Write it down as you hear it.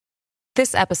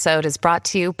This episode is brought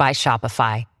to you by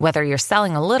Shopify. Whether you're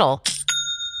selling a little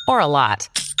or a lot,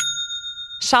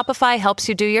 Shopify helps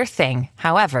you do your thing,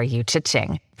 however you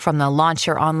cha-ching. From the launch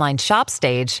your online shop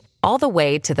stage, all the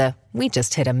way to the we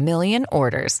just hit 1 million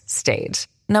orders stage.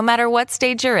 No matter what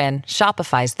stage you're in,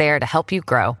 Shopify's there to help you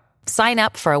grow. Sign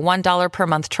up for a $1 per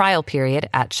month trial period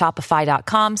at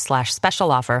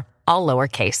shopify.com/special offer, all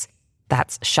lowercase.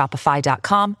 That's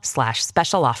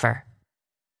shopify.com/special offer.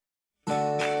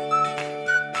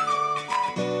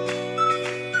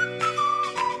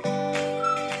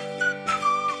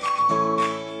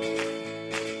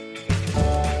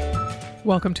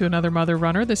 Welcome to another Mother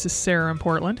Runner. This is Sarah in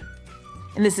Portland.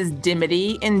 And this is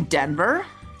Dimity in Denver.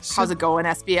 How's it going,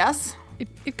 SBS?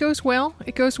 It goes well.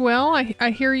 It goes well.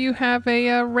 I hear you have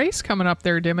a race coming up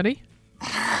there, Dimity.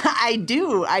 I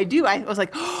do. I was like,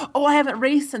 oh, I haven't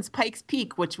raced since Pikes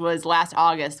Peak, which was last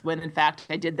August, when in fact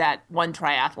I did that one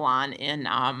triathlon in,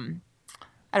 I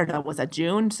don't know, was that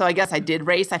June? So I guess I did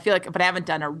race. I feel like, but I haven't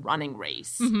done a running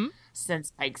race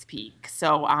since Pikes Peak.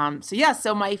 So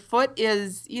my foot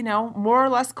is, more or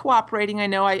less cooperating. I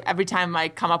know every time I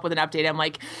come up with an update, I'm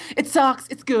like, it sucks,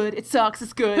 it's good, it sucks,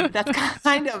 it's good. That's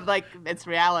kind of like, it's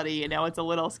reality, it's a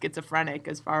little schizophrenic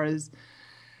as far as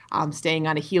staying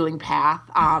on a healing path.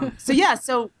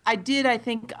 So I did, I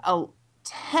think,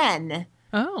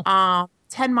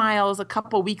 10 miles a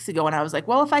couple weeks ago. And I was like,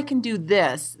 well, if I can do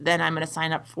this, then I'm going to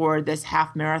sign up for this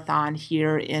half marathon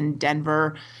here in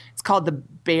Denver. It's called the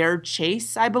Bear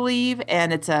Chase, I believe.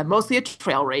 And it's mostly a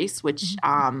trail race, which,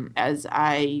 as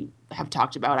I have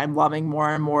talked about, I'm loving more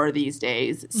and more these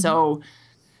days. So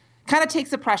kind of takes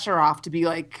the pressure off to be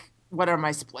like, what are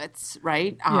my splits,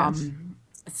 right? Yes.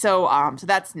 So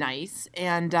that's nice.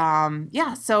 And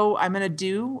so I'm going to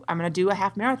do a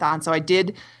half marathon. So I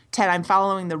did 10. I'm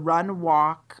following the run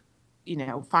walk,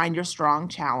 find your strong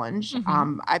challenge.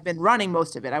 I've been running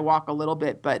most of it. I walk a little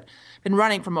bit, but been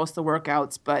running for most of the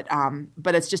workouts, but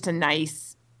it's just a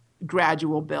nice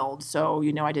gradual build. So,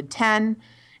 I did 10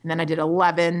 and then I did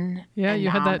 11. Yeah, you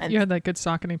had that good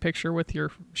Saucony picture with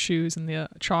your shoes and the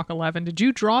chalk 11. Did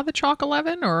you draw the chalk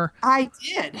 11 or? I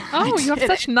did. Oh, you have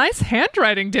such nice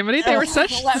handwriting, Dimity. They were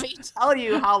such. Let me tell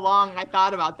you how long I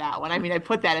thought about that one. I mean, I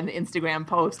put that in the Instagram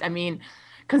post. I mean,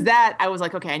 because that I was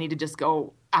like, okay, I need to just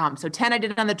go. So 10 I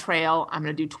did on the trail. I'm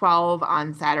going to do 12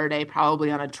 on Saturday, probably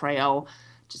on a trail,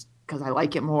 just because I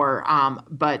like it more.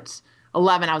 But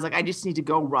 11, I was like, I just need to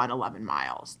go run 11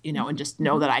 miles, and just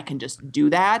know that I can just do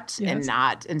that and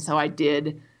so I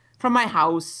did from my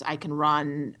house. I can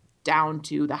run down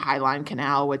to the Highline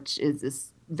Canal, which is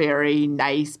this very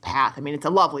nice path. I mean, it's a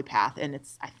lovely path, and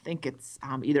I think it's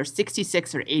either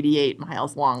 66 or 88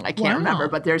 miles long. I can't remember,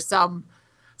 but there's some,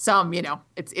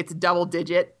 it's double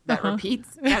digit that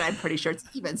repeats, and I'm pretty sure it's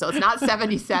even. So it's not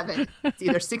 77. It's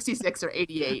either 66 or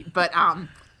 88. But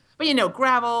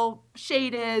gravel,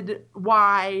 shaded,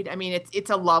 wide. I mean, it's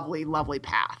a lovely, lovely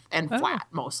path and flat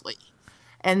mostly.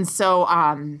 And so,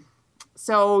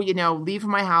 leave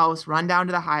from my house, run down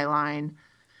to the Highline.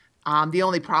 The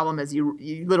only problem is you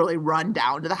literally run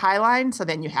down to the Highline, so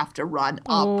then you have to run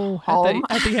up home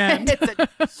at the end.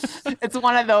 It's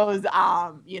one of those,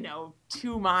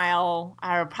 2 mile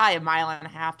or probably probably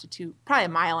a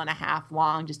mile and a half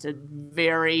long, just a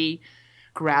very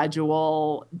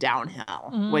gradual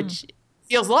downhill, which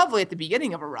feels lovely at the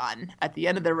beginning of a run. At the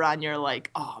end of the run, you're like,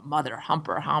 oh, mother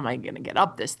humper, how am I going to get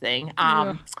up this thing?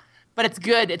 But it's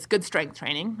good. It's good strength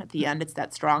training. At the end, it's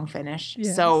that strong finish.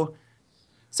 Yes. So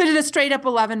I did a straight up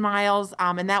 11 miles.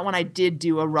 And that one I did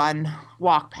do a run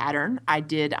walk pattern. I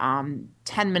did 10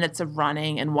 minutes of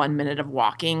running and 1 minute of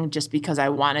walking, just because I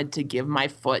wanted to give my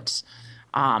foot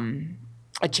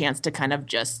a chance to kind of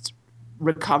just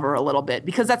recover a little bit,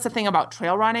 because that's the thing about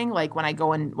trail running. Like when I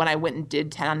went and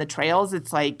did 10 on the trails,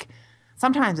 it's like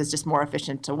sometimes it's just more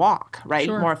efficient to walk, right?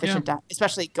 Sure, more efficient to,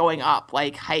 especially going up,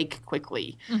 like hike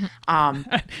quickly.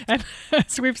 And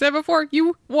as we've said before,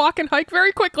 you walk and hike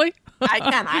very quickly.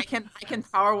 I can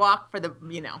power walk for the,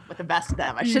 with the best of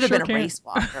them. I should have been a race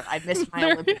walker. I missed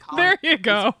my Olympic There you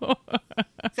go.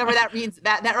 Except for that means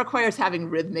that requires having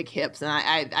rhythmic hips, and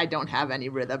I don't have any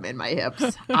rhythm in my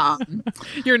hips.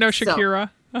 You're no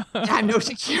Shakira. I'm no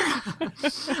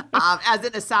Shakira. As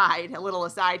an aside, a little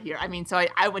aside here. I mean, so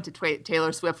I went to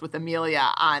Taylor Swift with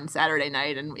Amelia on Saturday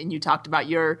night, and you talked about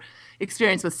your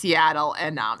experience with Seattle,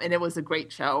 and it was a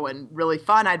great show and really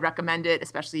fun. I'd recommend it,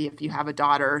 especially if you have a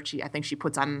daughter. I think she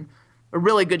puts on a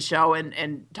really good show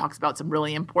and talks about some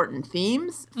really important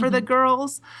themes for the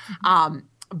girls.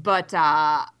 But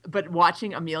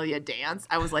watching Amelia dance,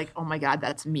 I was like, oh my God,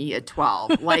 that's me at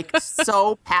 12. Like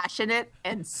so passionate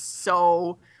and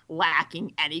so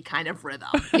lacking any kind of rhythm,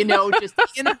 just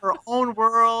in her own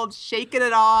world, shaking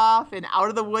it off and out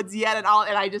of the woods yet and all.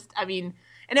 And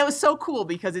and it was so cool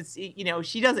because it's,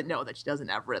 she doesn't know that she doesn't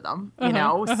have rhythm,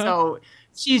 so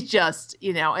she's just,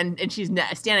 and she's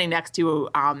standing next to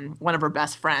one of her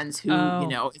best friends who,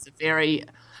 is a very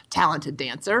talented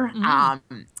dancer, and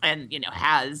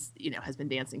has been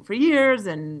dancing for years,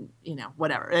 and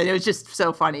whatever. And it was just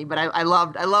so funny. But I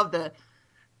love the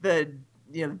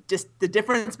just the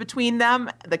difference between them,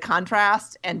 the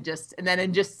contrast, and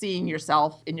then just seeing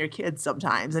yourself in your kids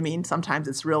sometimes. I mean, sometimes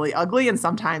it's really ugly, and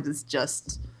sometimes it's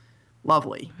just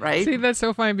lovely, right? See, that's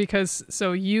so funny because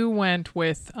so you went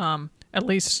with at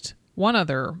least one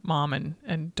other mom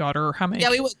and daughter. How many? Yeah,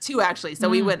 we went 2 actually. So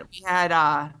we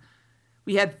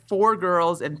had 4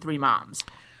 girls and 3 moms.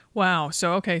 Wow.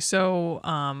 So okay. So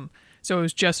so it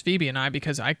was just Phoebe and I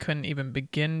because I couldn't even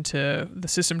begin to. The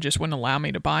system just wouldn't allow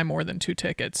me to buy more than 2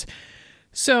 tickets.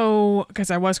 So because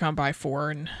I was going to buy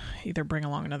 4 and either bring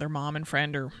along another mom and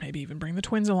friend or maybe even bring the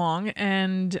twins along,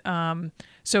 and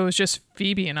so it was just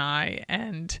Phoebe and I,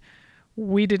 and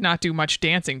we did not do much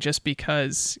dancing just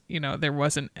because there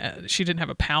wasn't she didn't have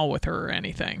a pal with her or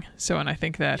anything. So and I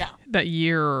think that that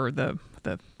year or the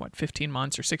 15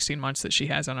 months or 16 months that she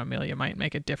has on Amelia might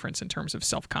make a difference in terms of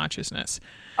self-consciousness.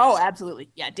 Oh, absolutely.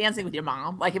 Yeah. Dancing with your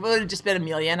mom. Like if it would have just been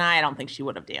Amelia and I don't think she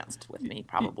would have danced with me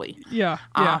probably. Yeah.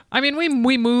 Yeah. I mean,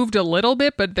 we moved a little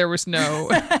bit, but there was no,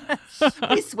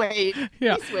 we swayed.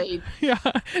 Yeah. We swayed. Yeah.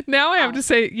 Now I have to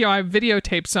say, I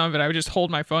videotaped some of it. I would just hold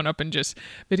my phone up and just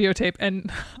videotape.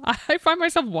 And I find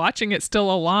myself watching it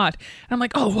still a lot. And I'm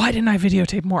like, oh, why didn't I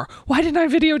videotape more? Why didn't I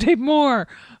videotape more?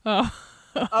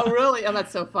 Oh, really? Oh,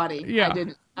 that's so funny. Yeah. I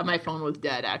didn't. My phone was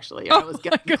dead, actually. I was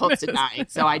getting close to dying.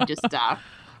 So I just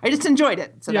enjoyed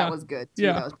it. So that was good, too.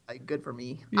 Yeah. That was like, good for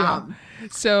me. Yeah.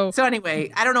 So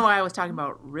anyway, I don't know why I was talking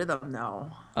about rhythm, though.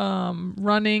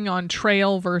 Running on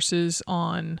trail versus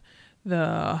on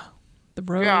the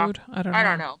road. Yeah. I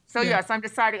don't know. So, so I'm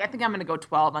deciding. I think I'm going to go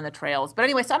 12 on the trails. But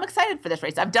anyway, so I'm excited for this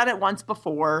race. I've done it once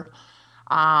before.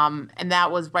 And that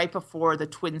was right before the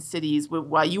Twin Cities,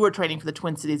 while you were training for the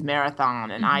Twin Cities Marathon,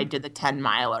 and I did the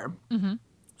 10-miler. Mm-hmm.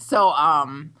 So,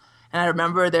 and I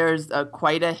remember there's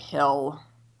quite a hill,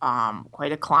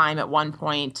 quite a climb at one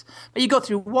point, but you go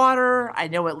through water, I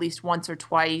know at least once or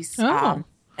twice. Oh.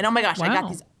 And oh my gosh, Wow. I got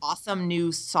these awesome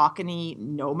new Saucony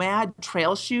Nomad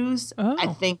trail shoes. Oh. I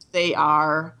think they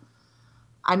are,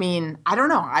 I don't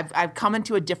know. I've come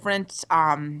into a different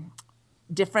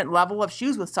level of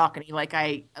shoes with Saucony. Like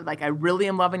I really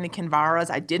am loving the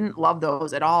Kinvaras. I didn't love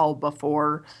those at all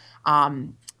before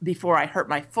I hurt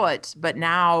my foot, but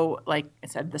now, like I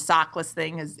said, the sockless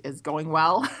thing is going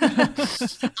well.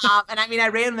 And I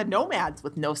ran the Nomads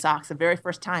with no socks the very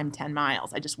first time, 10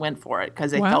 miles. I just went for it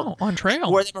because they felt on trail. I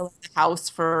wore them around the house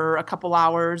for a couple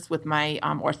hours with my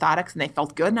orthotics, and they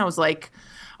felt good. And I was like,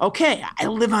 okay, I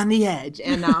live on the edge.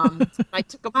 And I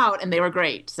took them out, and they were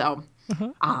great. So.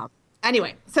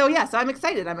 Anyway, so I'm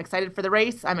excited. I'm excited for the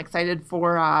race. I'm excited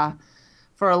for a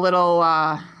little.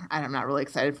 I'm not really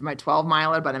excited for my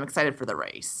 12-miler, but I'm excited for the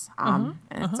race. And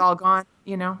it's all gone,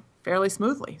 fairly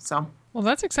smoothly. So. Well,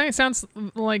 that's exciting. It sounds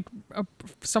like a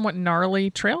somewhat gnarly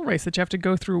trail race that you have to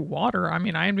go through water.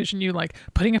 I envision you like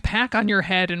putting a pack on your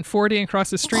head and fording across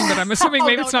the stream, but I'm assuming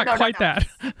maybe it's not quite that.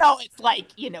 No, it's like,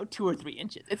 2 or 3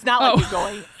 inches. It's not like you're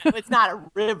going, it's not a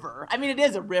river. it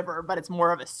is a river, but it's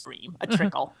more of a stream, a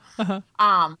trickle.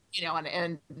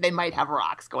 And they might have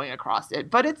rocks going across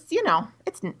it, but it's,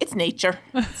 it's nature.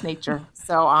 It's nature.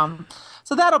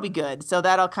 So that'll be good. So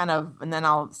that'll and then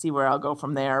I'll see where I'll go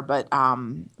from there. But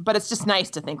it's just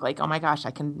nice to think like, oh my gosh,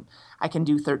 I can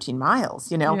do 13 miles,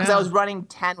 because I was running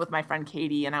 10 with my friend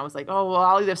Katie, and I was like, oh, well,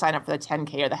 I'll either sign up for the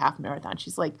 10K or the half marathon.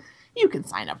 She's like, you can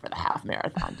sign up for the half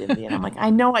marathon, Dindy. And I'm like, I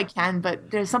know I can,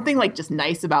 but there's something like just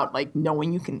nice about like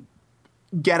knowing you can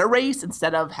get a race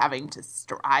instead of having to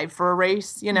strive for a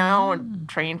race, and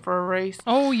train for a race.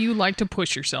 Oh, you like to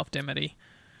push yourself, Dimity.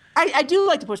 I do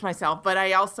like to push myself, but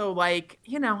I also like,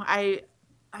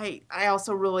 I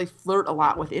also really flirt a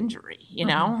lot with injury,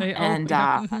 I'd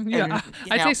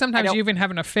say sometimes you even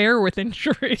have an affair with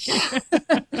injury. I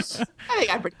think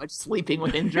I'm pretty much sleeping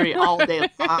with injury all day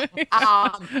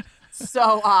long.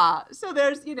 So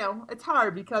there's, it's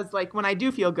hard because like when I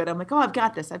do feel good, I'm like, oh, I've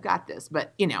got this.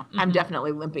 But, I'm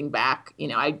definitely limping back.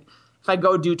 If I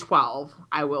go do 12,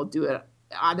 I will do it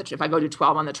if I go do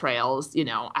 12 on the trails,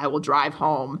 I will drive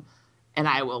home and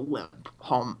I will limp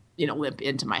home, limp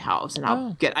into my house, and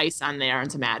I'll get ice on there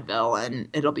and some Advil, and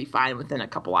it'll be fine within a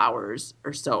couple hours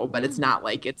or so. But it's not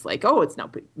like, it's like, oh, it's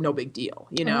no big deal,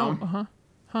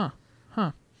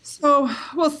 So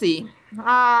we'll see.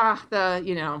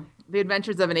 The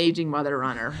adventures of an aging mother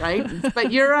runner, right?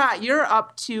 But you're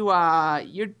up to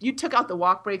you took out the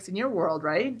walk breaks in your world,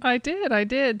 right? I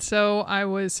did. So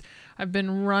I've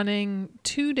been running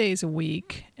 2 days a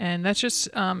week, and that's just,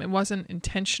 it wasn't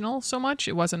intentional so much.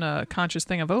 It wasn't a conscious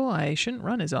thing of, oh, I shouldn't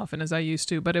run as often as I used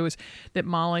to, but it was that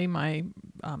Molly, my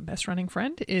best running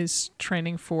friend, is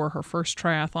training for her first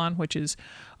triathlon, which is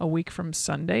a week from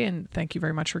Sunday. And thank you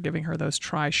very much for giving her those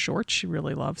tri shorts. She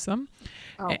really loves them.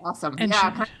 Oh, awesome. And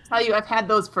Yeah, can I tell you, I've had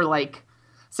those for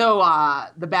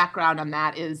the background on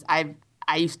that is I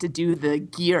used to do the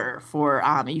gear for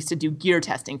I used to do gear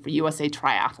testing for USA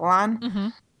Triathlon. Mm-hmm.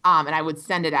 And I would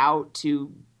send it out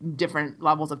to different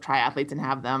levels of triathletes and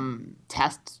have them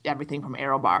test everything from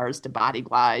aero bars to body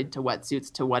glide to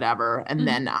wetsuits to whatever, and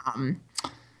then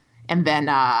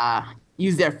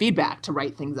use their feedback to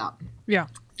write things up. Yeah.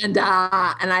 And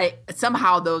I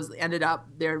somehow those ended up,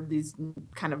 they're these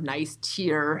kind of nice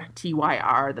TYR,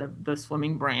 the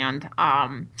swimming brand,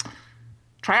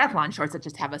 triathlon shorts that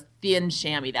just have a thin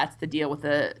chamois. That's the deal with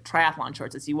the triathlon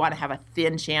shorts, is you want to have a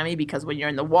thin chamois because when you're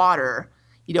in the water,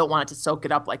 you don't want it to soak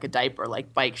it up like a diaper,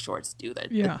 like bike shorts do,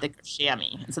 the thicker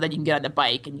chamois. And so then you can get on the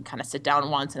bike and you kind of sit down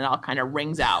once and it all kind of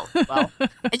rings out. Well,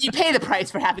 and you pay the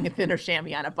price for having a thinner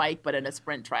chamois on a bike, but in a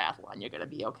sprint triathlon, you're going to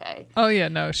be okay. Oh yeah,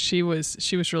 no, she was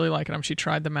really liking them. She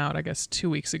tried them out, I guess 2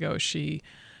 weeks ago. She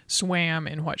swam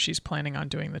in what she's planning on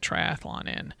doing the triathlon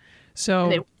in.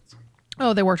 So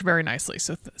they worked very nicely.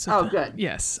 Good.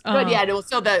 Yes. Good. Yeah.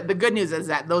 So the good news is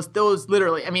that those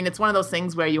literally, I mean, it's one of those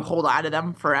things where you hold on to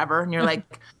them forever and you're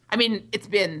like, I mean, it's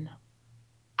been,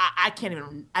 I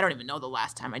don't even know the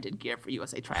last time I did gear for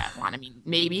USA Triathlon. I mean,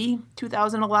 maybe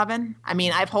 2011. I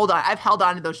mean, I've held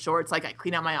on to those shorts. Like I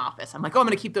clean out my office. I'm like, oh, I'm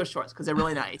going to keep those shorts because they're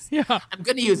really nice. Yeah. I'm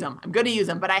going to use them.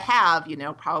 But I have,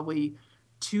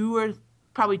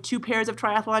 probably two pairs of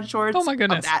triathlon shorts. Oh my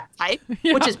goodness. Of that type,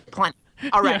 which is plenty.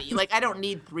 Already. Yeah. Like I don't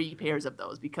need 3 pairs of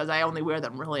those because I only wear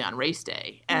them really on race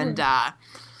day. And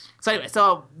so anyway,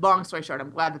 long story short,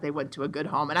 I'm glad that they went to a good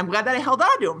home, and I'm glad that I held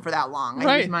on to them for that long.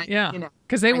 Right.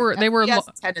 Because they were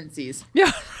tendencies.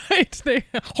 Yeah. Right. They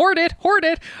hoard it,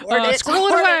 squirrel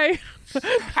it away.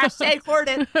 Hashtag hoard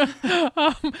it.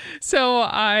 So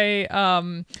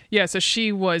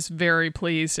she was very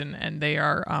pleased, and they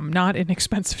are not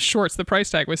inexpensive shorts. The price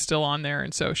tag was still on there,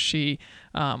 and so she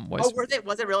was. Oh,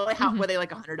 was it really? How were they,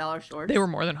 like $100 shorts? They were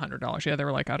more than $100. Yeah, they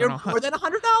were like, I don't know, more than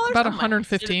 $100. About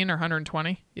 115 or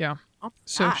 120. Yeah. Oh,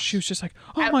 so she was just like,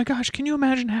 oh my gosh, can you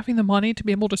imagine having the money to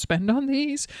be able to spend on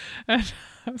these? And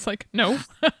I was like, no,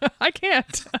 I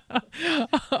can't.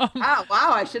 Wow,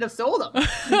 I should have sold them.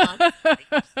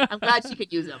 I'm glad she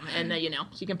could use them. And,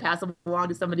 she can pass them along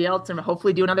to somebody else and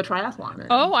hopefully do another triathlon.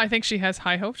 Oh, I think she has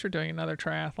high hopes for doing another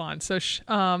triathlon.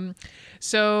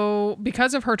 So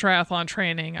because of her triathlon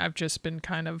training, I've just been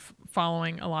kind of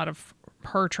following a lot of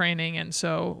her training. And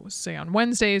so say on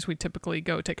Wednesdays, we typically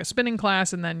go take a spinning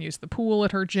class and then use the pool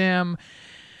at her gym.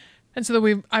 And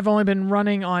so I've only been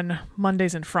running on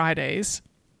Mondays and Fridays.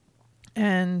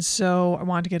 And so I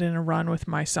wanted to get in a run with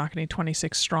my Saucony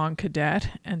 26 Strong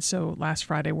Cadet. And so last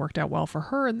Friday worked out well for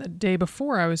her. And the day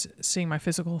before, I was seeing my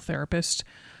physical therapist.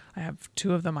 I have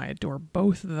 2 of them. I adore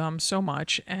both of them so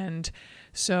much. And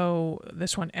so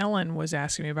this one, Ellen, was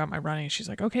asking me about my running. She's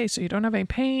like, okay, so you don't have any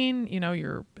pain.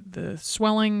 The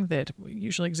swelling that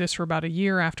usually exists for about a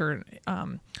year after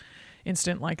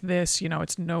incident like this,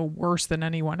 it's no worse than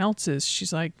anyone else's.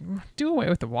 She's like, do away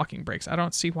with the walking breaks. I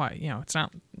don't see why, it's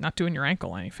not doing your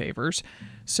ankle any favors.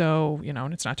 So,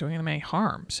 and it's not doing them any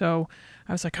harm. So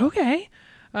I was like, okay.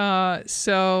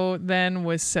 So then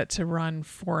was set to run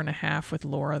 4.5 with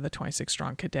Laura, the 26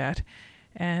 Strong Cadet.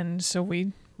 And so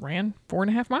we ran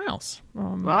 4.5 miles.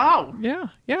 Wow. Yeah.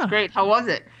 That's great. How was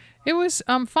it? It was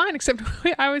fine, except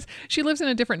she lives in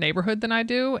a different neighborhood than I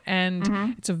do,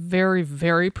 and it's a very,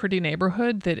 very pretty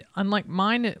neighborhood that, unlike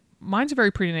mine, mine's a very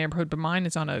pretty neighborhood, but mine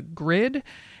is on a grid,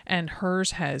 and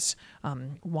hers has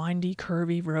windy,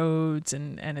 curvy roads,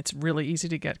 and it's really easy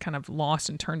to get kind of lost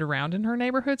and turned around in her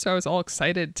neighborhood, so I was all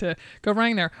excited to go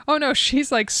running there. Oh no,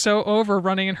 she's like so over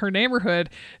running in her neighborhood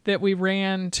that we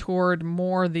ran toward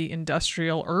more the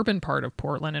industrial urban part of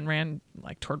Portland and ran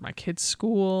like toward my kids'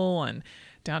 school and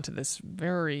down to this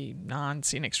very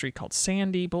non-scenic street called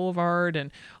Sandy Boulevard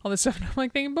and all this stuff. And I'm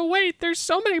like thinking, but wait, there's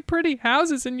so many pretty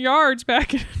houses and yards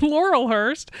back in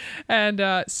Laurelhurst. And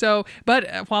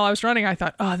but while I was running, I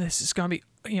thought, oh, this is going to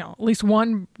be, at least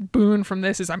one boon from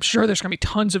this is I'm sure there's going to be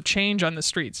tons of change on the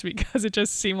streets, because it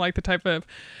just seemed like the type of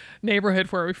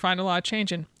neighborhood where we find a lot of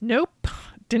change. And nope,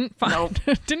 Didn't find Nope.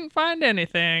 didn't find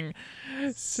anything.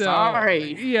 So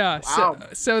Sorry. yeah. Wow.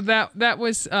 So that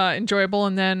was enjoyable.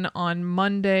 And then on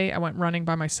Monday I went running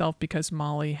by myself because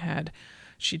Molly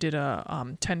she did a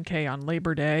 10K on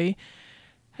Labor Day.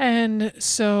 And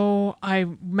so I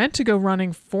meant to go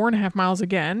running 4.5 miles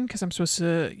again because I'm supposed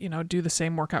to, do the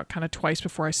same workout kind of twice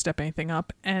before I step anything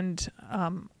up. And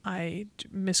I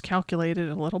miscalculated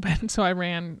a little bit. So I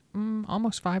ran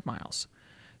almost 5 miles.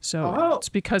 So it's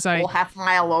because whole half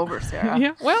mile over, Sarah.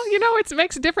 Yeah. Well, it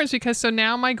makes a difference because so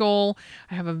now my goal,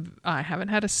 I haven't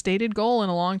had a stated goal in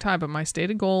a long time, but my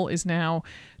stated goal is now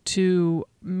to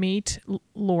meet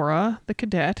Laura, the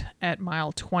cadet, at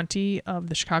mile 20 of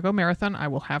the Chicago Marathon. I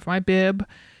will have my bib,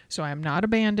 so I am not a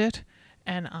bandit,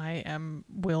 and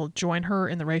will join her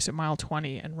in the race at mile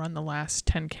 20 and run the last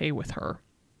 10K with her.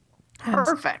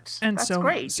 Perfect. And that's so,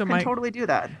 great. So you can totally do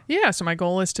that. Yeah. So my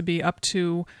goal is to be up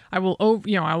to. I will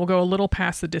go a little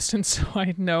past the distance so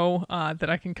I know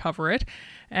that I can cover it.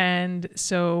 And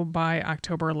so by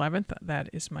October 11th,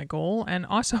 that is my goal. And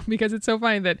also because it's so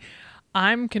funny that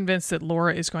I'm convinced that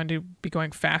Laura is going to be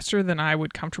going faster than I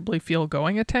would comfortably feel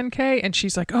going a 10K. And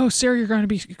she's like, oh, Sarah, you're going to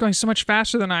be going so much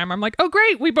faster than I am. I'm like, oh,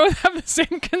 great. We both have the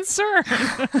same concern.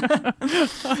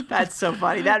 That's so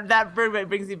funny. That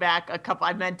brings me back a couple.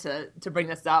 I meant to bring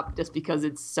this up just because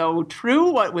it's so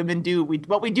true what women do.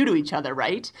 What we do to each other,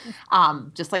 right?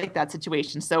 Just like that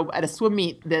situation. So at a swim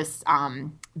meet this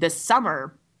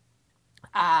summer,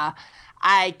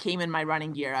 I came in my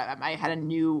running gear. I had a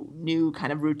new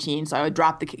kind of routine. So I would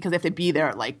drop because they have to be there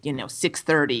at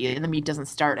 6:30 and the meet doesn't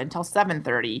start until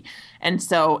 7:30. And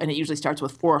it usually starts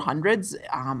with 400s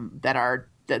that are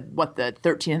what the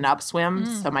 13 and up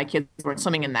swims. So my kids weren't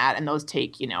swimming in that. And those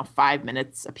take, 5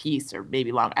 minutes a piece or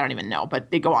maybe long. I don't even know,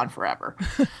 but they go on forever.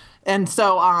 And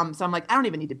so I'm like, I don't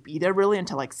even need to be there really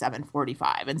until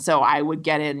 7:45. And so I would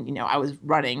get in, I was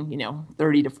running,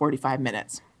 30 to 45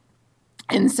 minutes.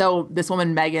 And so this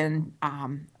woman, Megan,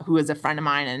 who is a friend of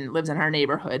mine and lives in our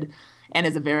neighborhood and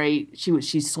is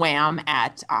she swam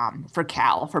at for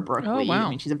Berkeley. Oh, wow. I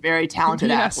mean, she's a very talented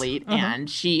Yes. athlete and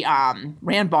she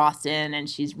ran Boston and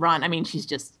she's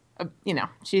just,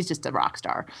 she's just a rock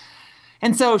star.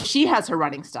 And so she has her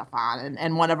running stuff on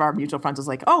and one of our mutual friends was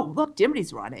like, oh, look,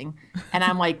 Dimmity's running. And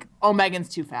I'm like, oh, Megan's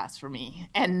too fast for me.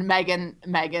 And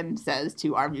Megan says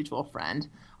to our mutual friend,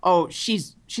 oh,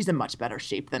 she's in much better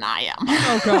shape than I am.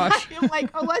 Oh, gosh. I'm like,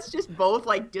 oh, let's just both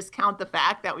discount the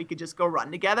fact that we could just go run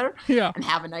together and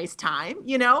have a nice time,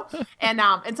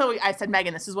 And so I said,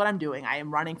 Megan, this is what I'm doing. I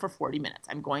am running for 40 minutes.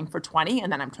 I'm going for 20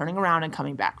 and then I'm turning around and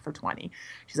coming back for 20.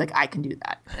 She's like, I can do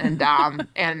that. And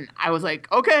and I was like,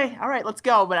 okay, all right, let's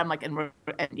go. But I'm like, and I'm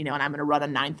going to run a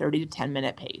 9:30 to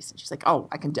 10-minute pace. And she's like, oh,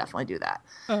 I can definitely do that.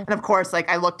 Oh. And of course,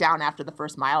 I look down after the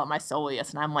first mile at my Soleus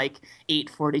and I'm like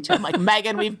 8:42. I'm like,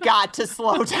 Megan, we've got to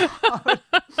slow down.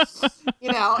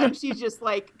 And she's just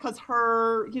because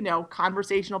her,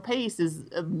 conversational pace is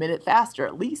a minute faster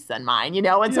at least than mine,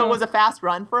 and so it was a fast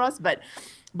run for us, but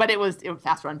it was a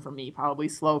fast run for me, probably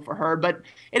slow for her. But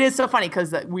it is so funny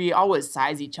because we always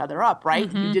size each other up, right?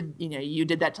 Mm-hmm. You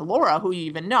did that to Laura, who you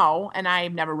even know, and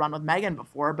I've never run with Megan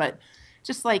before, but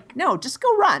just no, just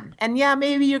go run. And yeah,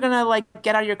 maybe you're going to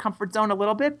get out of your comfort zone a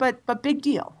little bit, but big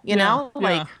deal, you know?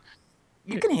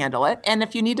 You can handle it. And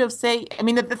if you need to say, I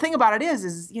mean, the thing about it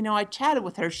is, I chatted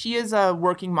with her. She is a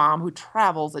working mom who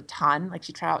travels a ton.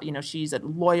 She's a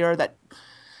lawyer that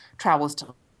travels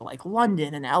to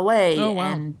London and LA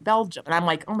and Belgium. And I'm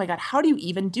like, oh my God, how do you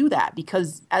even do that?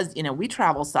 Because as we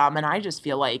travel some and I just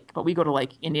feel but we go to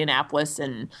Indianapolis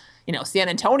and, San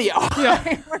Antonio.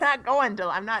 Yeah.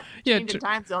 I'm not changing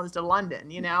time zones to London,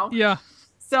 Yeah.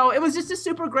 So it was just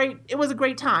it was a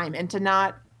great time. And to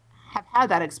not have had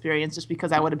that experience just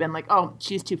because I would have been like, oh,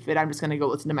 she's too fit. I'm just going to go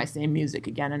listen to my same music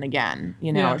again and again,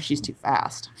 or she's too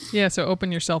fast. Yeah. So open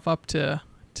yourself up to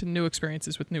new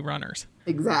experiences with new runners.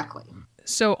 Exactly.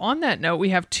 So on that note, we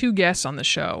have two guests on the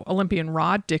show, Olympian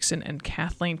Rod Dixon and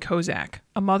Kathleen Kozak,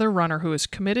 a mother runner who is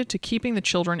committed to keeping the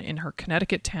children in her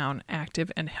Connecticut town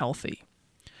active and healthy.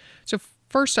 So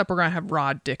first up, we're going to have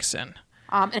Rod Dixon.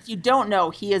 If you don't know,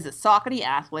 he is a Saucony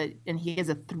athlete, and he is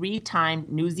a 3-time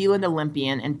New Zealand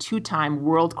Olympian and 2-time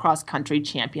World Cross Country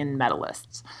Champion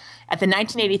medalist. At the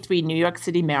 1983 New York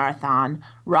City Marathon,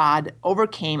 Rod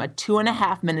overcame a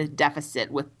 2.5-minute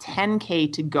deficit with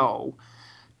 10K to go,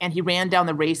 and he ran down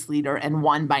the race leader and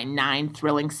won by 9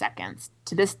 thrilling seconds.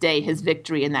 To this day, his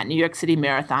victory in that New York City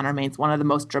Marathon remains one of the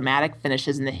most dramatic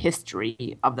finishes in the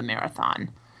history of the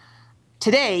marathon.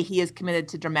 Today, he is committed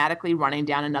to dramatically running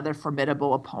down another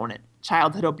formidable opponent,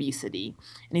 childhood obesity,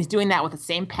 and he's doing that with the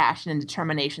same passion and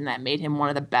determination that made him one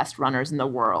of the best runners in the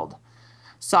world.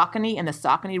 Saucony and the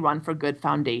Saucony Run for Good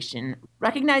Foundation.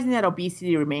 Recognizing that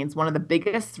obesity remains one of the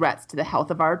biggest threats to the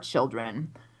health of our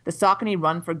children, the Saucony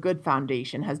Run for Good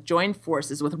Foundation has joined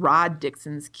forces with Rod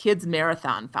Dixon's Kids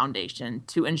Marathon Foundation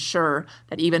to ensure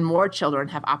that even more children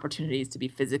have opportunities to be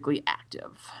physically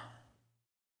active.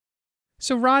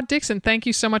 So, Rod Dixon, thank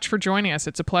you so much for joining us.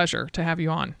 It's a pleasure to have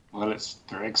you on. Well, it's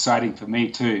very exciting for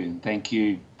me too. And thank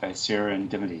you, both Sarah and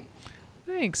Dimity.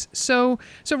 Thanks. So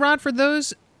Rod, for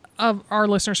those of our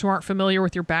listeners who aren't familiar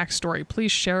with your backstory,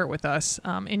 please share it with us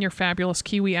in your fabulous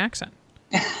Kiwi accent.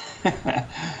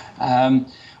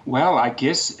 Well, I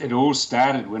guess it all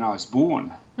started when I was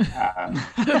born.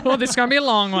 Well, this is going to be a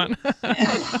long one.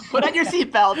 Put on your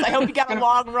seatbelts. I hope you got a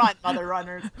long run, Mother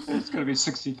Runners. It's going to be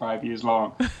 65 years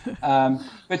long.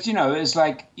 But, it's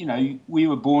like, we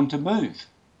were born to move.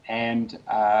 And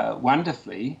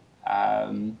wonderfully,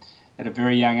 at a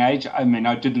very young age,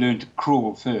 I did learn to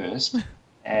crawl first.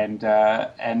 And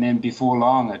then before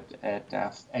long,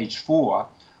 at age 4,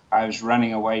 I was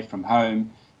running away from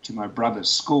home to my brother's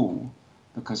school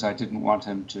because I didn't want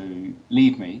him to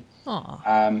leave me.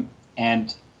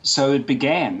 And so it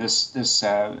began, this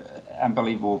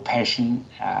unbelievable passion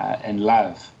and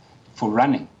love for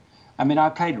running. I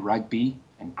played rugby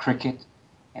and cricket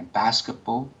and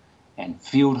basketball and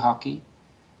field hockey,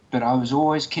 but I was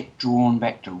always kept drawn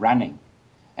back to running.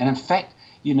 And in fact,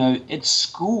 at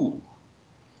school,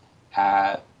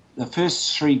 the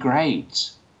first 3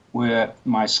 grades where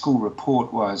my school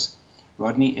report was,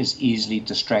 Rodney is easily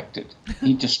distracted.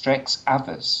 He distracts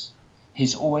others.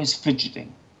 He's always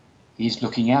fidgeting. He's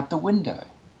looking out the window.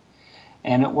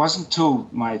 And it wasn't until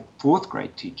my 4th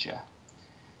grade teacher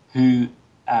who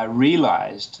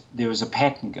realized there was a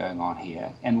pattern going on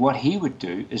here. And what he would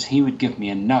do is he would give me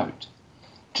a note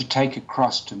to take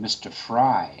across to Mr.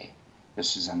 Fry.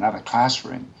 This is another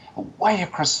classroom, way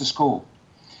across the school.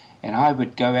 And I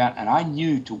would go out, and I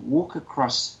knew to walk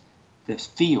across the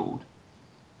field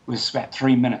was about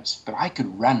 3 minutes, but I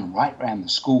could run right around the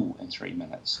school in 3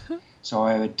 minutes. So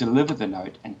I would deliver the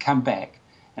note and come back.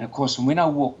 And of course, when I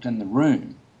walked in the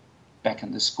room, back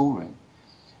in the schoolroom,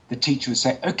 the teacher would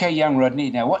say, "Okay, young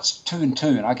Rodney, now what's 2 and 2?"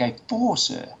 And I go, "4,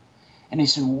 sir." And he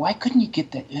said, "Why couldn't you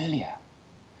get that earlier?"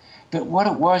 But what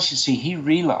it was, you see, he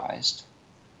realized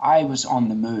I was on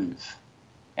the move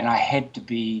and I had to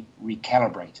be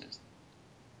recalibrated.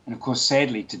 And of course,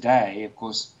 sadly today,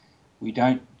 we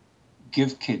don't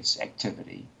give kids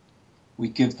activity. We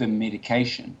give them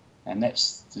medication. And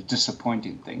that's the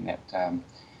disappointing thing, that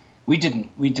we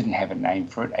didn't have a name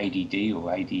for it, ADD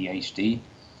or ADHD.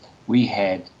 We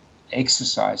had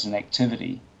exercise and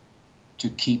activity to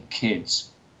keep kids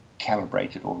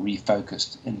calibrated or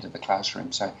refocused into the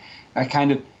classroom. So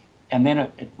and then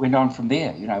it went on from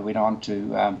there. Went on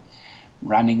to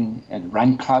running and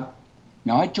run club.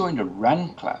 Now, I joined a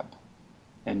run club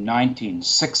in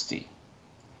 1960,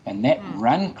 and that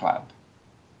run club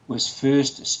was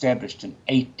first established in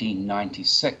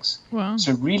 1896. Wow.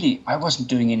 So really, I wasn't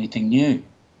doing anything new.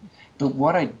 But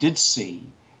what I did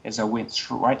see as I went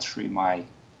right through my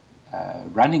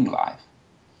running life,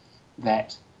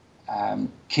 that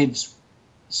kids,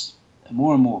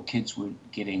 more and more kids were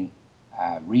getting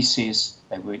recess,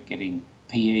 they weren't getting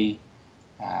PE.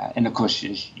 And of course,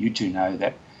 as you two know,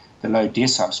 that the low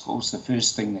decile schools, the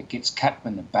first thing that gets cut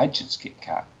when the budgets get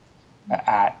cut are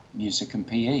art, music, and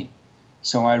PE.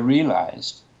 So I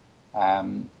realized,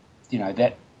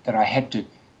 that I had to,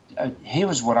 here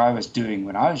was what I was doing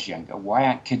when I was younger. Why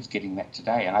aren't kids getting that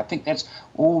today? And I think that's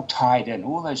all tied in.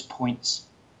 All those points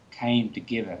came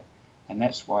together. And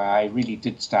that's why I really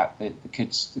did start the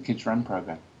kids run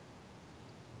program.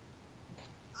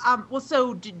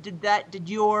 So did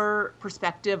your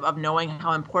perspective of knowing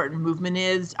how important movement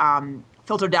is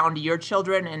filter down to your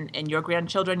children and your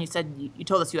grandchildren? You said you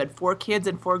told us you had 4 kids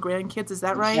and 4 grandkids. Is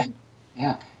that right?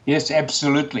 Yeah. Yes,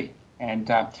 absolutely. And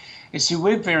you see,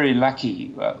 we're very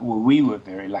lucky. We were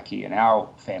very lucky in our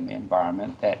family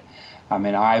environment that,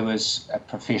 I was a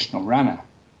professional runner.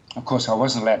 Of course, I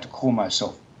wasn't allowed to call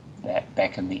myself that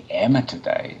back in the amateur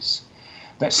days,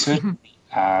 but certainly.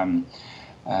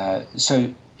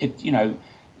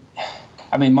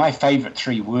 My favorite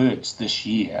 3 words this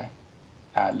year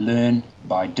are learn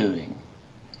by doing.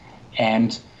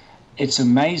 And it's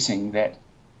amazing that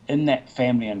in that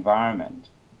family environment,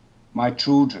 my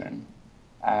children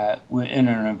were in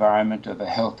an environment of a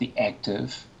healthy,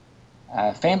 active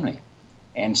family.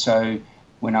 And so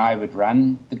when I would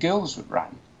run, the girls would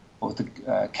run. Or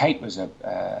Kate was a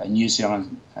New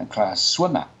Zealand class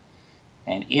swimmer.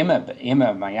 And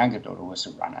Emma, my younger daughter, was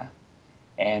a runner.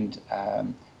 And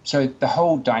So the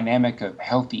whole dynamic of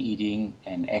healthy eating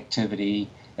and activity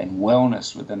and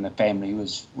wellness within the family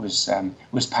was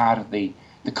part of the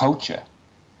culture.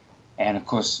 And of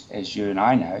course, as you and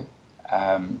I know,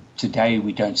 today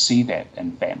we don't see that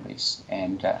in families,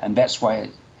 and that's why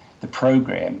the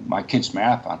program, My Kids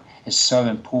Marathon, is so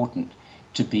important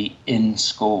to be in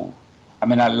school. I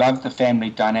mean, I love the family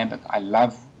dynamic. I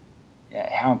love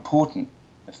how important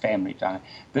the family dynamic,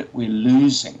 but we're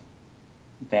losing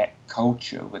that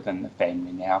culture within the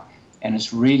family now, and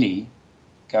it's really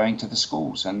going to the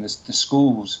schools, and the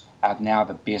schools are now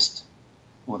the best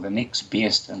or the next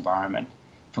best environment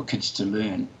for kids to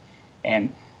learn.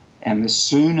 And the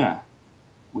sooner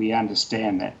we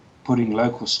understand that putting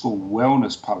local school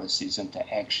wellness policies into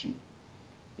action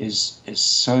is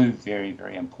so very,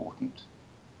 very important.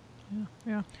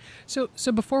 Yeah. So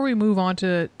before we move on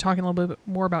to talking a little bit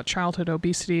more about childhood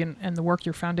obesity and the work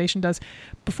your foundation does,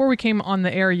 before we came on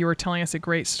the air, you were telling us a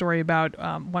great story about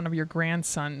one of your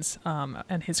grandsons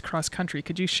and his cross country.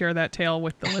 Could you share that tale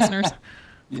with the listeners,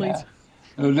 please?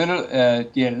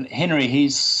 Yeah. Henry,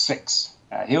 he's 6.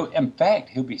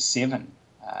 He'll be 7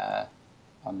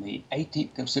 on the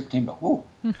 18th of September. Oh,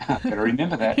 better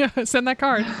remember that. Yeah, send that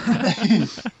card.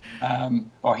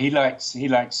 He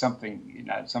likes something,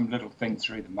 some little thing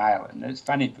through the mail, and it's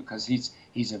funny because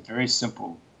he's a very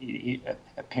simple,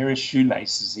 a pair of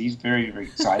shoelaces. He's very, very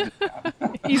excited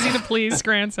about. Easy to please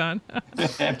grandson.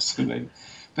 Absolutely,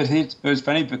 but it was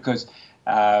funny because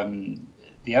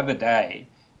the other day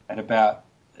at about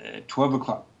 12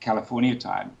 o'clock California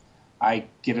time, I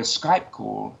get a Skype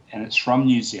call, and it's from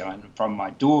New Zealand, from my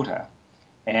daughter.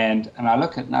 And I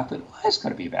look at it and I thought, well, it's got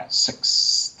to be about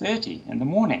 6:30 in the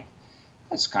morning.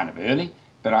 That's kind of early.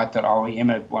 But I thought,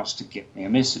 Emma wants to get me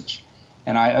a message.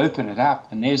 And I open it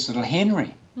up, and there's little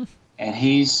Henry. And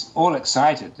he's all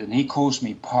excited, and he calls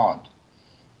me Pod.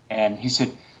 And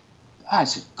I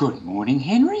said, good morning,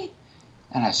 Henry.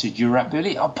 And I said, you're up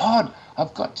early? Oh, Pod,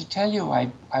 I've got to tell you,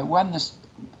 I won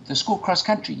the school cross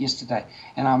country yesterday,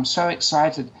 and I'm so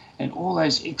excited, and all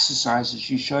those exercises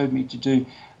you showed me to do,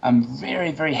 I'm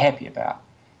very, very happy about.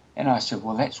 And I said,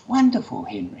 well, that's wonderful,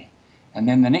 Henry. And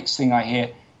then the next thing I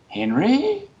hear,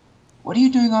 Henry, what are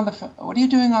you doing on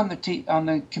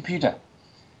the computer?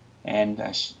 And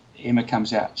Emma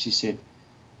comes out. She said,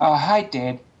 oh, hi,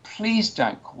 Dad. Please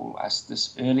don't call us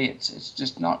this early. It's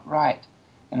just not right.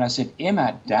 And I said,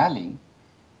 Emma, darling,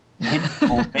 he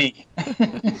called me.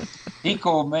 He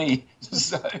called me.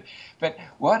 So, but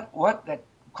what that,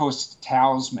 of course,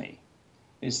 tells me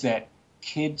is that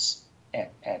kids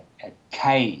at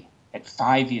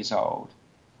 5 years old,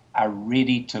 are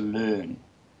ready to learn.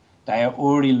 They are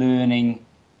already learning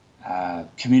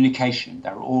communication.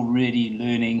 They're already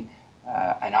learning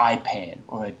an iPad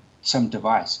or some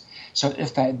device. So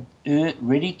if they're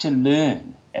ready to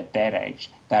learn at that age,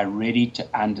 they're ready to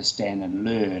understand and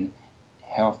learn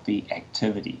healthy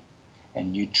activity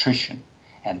and nutrition.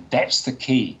 And that's the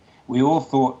key. We all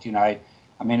thought,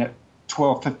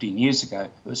 12, 15 years ago,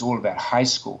 it was all about high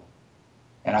school.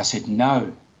 And I said,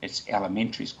 no, it's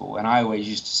elementary school. And I always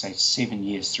used to say 7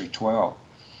 years through 12.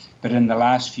 But in the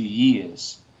last few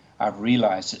years, I've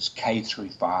realized it's K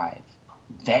through 5.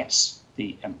 That's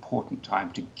the important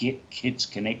time to get kids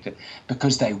connected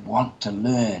because they want to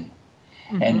learn.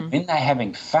 Mm-hmm. And when they're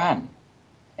having fun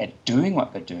at doing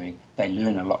what they're doing, they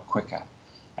learn a lot quicker.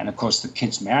 And of course, the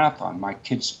Kids Marathon, my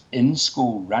kids'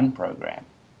 in-school run program,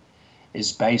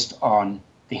 is based on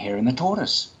the hare and the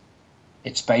tortoise.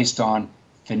 It's based on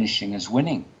finishing is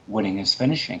winning, winning is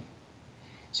finishing.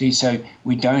 See, so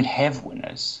we don't have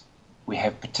winners, we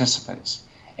have participants.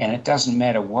 And it doesn't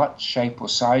matter what shape or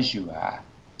size you are.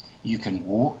 You can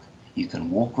walk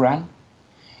run,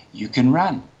 you can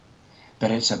run.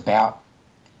 But it's about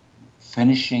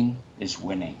finishing is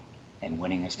winning and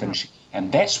winning is finishing.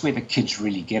 And that's where the kids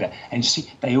really get it. And see,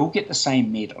 they all get the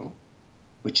same medal,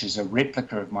 which is a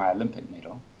replica of my Olympic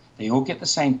medal. They all get the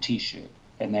same T-shirt,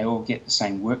 and they all get the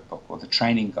same workbook or the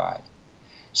training guide.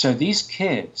 So these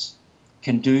kids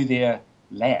can do their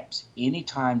laps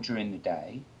anytime during the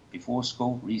day, before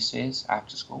school, recess,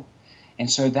 after school. And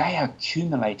so they are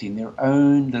accumulating their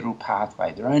own little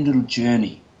pathway, their own little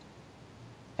journey.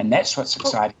 And that's what's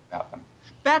exciting about them.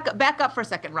 Back up for a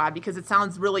second, Rob, because it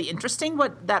sounds really interesting,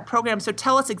 what that program. So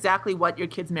tell us exactly what your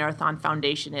Kids Marathon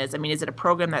Foundation is. I mean, is it a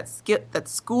program that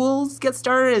schools get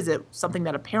started? Is it something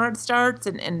that a parent starts?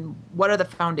 And what are the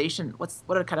foundation?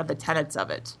 What are kind of the tenets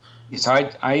of it? Yes,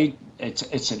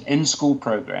 it's an in-school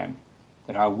program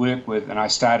that I work with, and I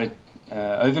started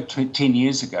over 10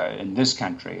 years ago in this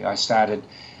country. I started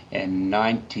in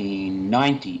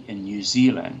 1990 in New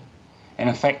Zealand. And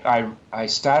in fact, I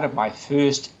started my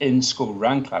first in-school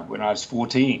run club when I was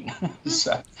 14.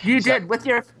 You did with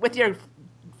your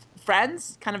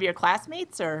friends, kind of your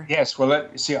classmates, or? Yes, well,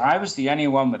 see, I was the only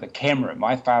one with a camera.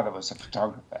 My father was a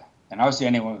photographer, and I was the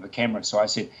only one with a camera. So I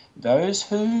said, those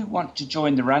who want to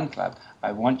join the run club,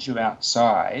 I want you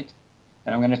outside,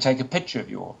 and I'm going to take a picture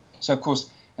of you all. So, of course,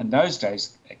 in those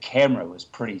days, a camera was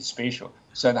pretty special.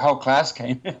 So the whole class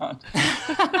came out.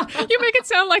 You make it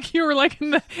sound like you were like in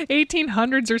the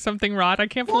 1800s or something, Rod. I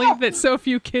can't believe that so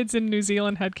few kids in New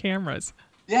Zealand had cameras.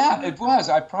 Yeah, it was.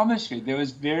 I promise you, there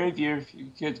was very, very few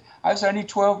kids. I was only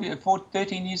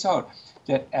 13 years old.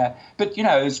 But, you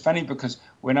know, it's funny because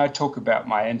when I talk about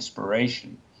my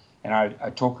inspiration, and I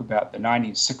talk about the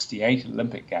 1968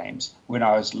 Olympic Games, when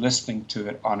I was listening to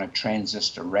it on a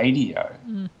transistor radio,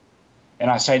 and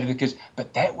I say to the kids,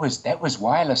 but that was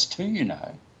wireless too, you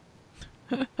know.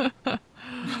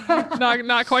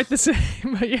 Not quite the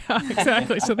same, but yeah,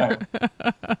 exactly. So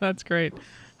that's great.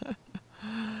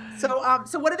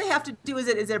 So what do they have to do? Is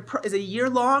it a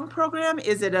year-long program?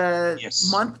 Is it a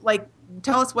month? Like,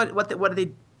 tell us what do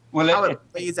they? Well, how it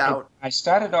plays out. I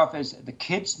started off as the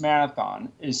kids'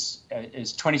 marathon is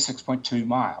 26.2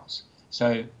 miles.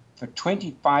 So for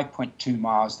 25.2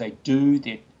 miles, they do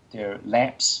their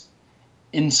laps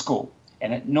in school,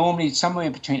 and it normally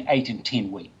somewhere between 8 and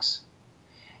 10 weeks.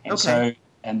 And so,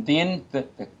 and then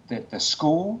the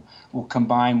school will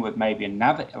combine with maybe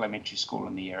another elementary school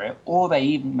in the area, or they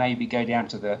even maybe go down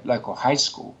to the local high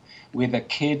school where the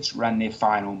kids run their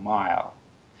final mile.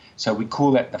 So we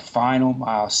call that the final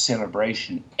mile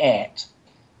celebration at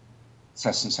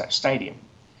such and such stadium.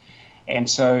 And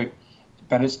so,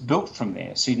 but it's built from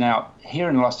there. See, now here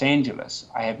in Los Angeles,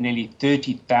 I have nearly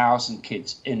 30,000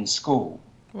 kids in school.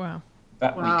 Wow.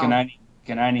 But we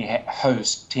can only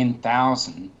host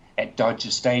 10,000 at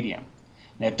Dodger Stadium.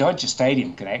 Now, Dodger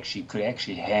Stadium could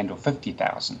actually handle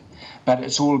 50,000, but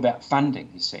it's all about funding,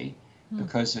 you see,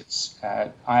 because it's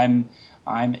I'm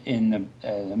in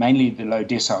mainly the low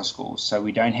decile schools, so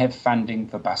we don't have funding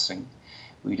for busing.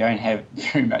 We don't have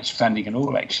very much funding at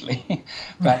all, actually,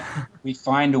 but we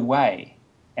find a way.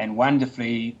 And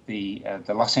wonderfully, the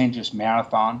Los Angeles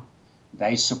Marathon,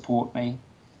 they support me.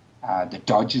 The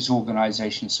Dodgers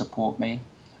organization support me.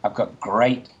 I've got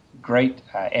great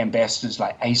ambassadors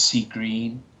like AC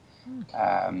Green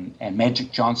and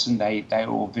Magic Johnson. They're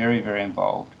all very, very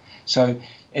involved. So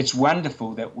it's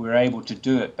wonderful that we're able to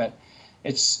do it. But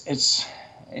it's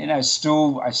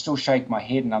still I still shake my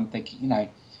head and I'm thinking,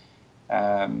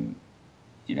 that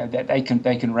they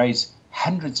can raise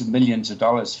hundreds of millions of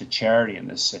dollars for charity in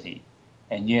this city,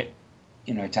 and yet,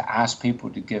 to ask people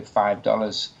to give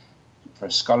 $5 for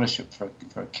a scholarship for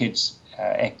a kid's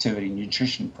activity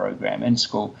nutrition program in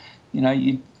school,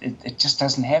 it just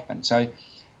doesn't happen. So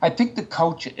I think the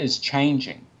culture is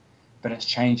changing, but it's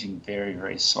changing very,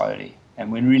 very slowly,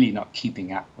 and we're really not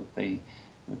keeping up with the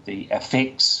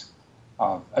effects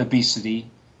of obesity.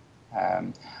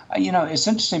 It's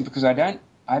interesting because I don't.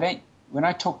 When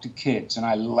I talk to kids, and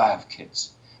I love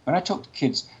kids, when I talk to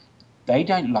kids, they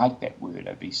don't like that word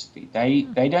obesity.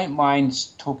 They don't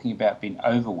mind talking about being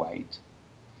overweight,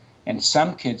 and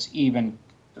some kids even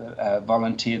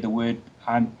volunteer the word,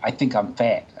 I think I'm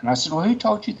fat. And I said, well, who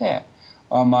told you that?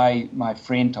 Oh, my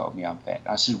friend told me I'm fat.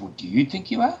 I said, well, do you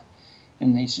think you are?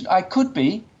 And they said, I could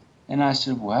be. And I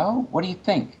said, well, what do you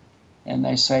think? And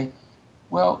they say,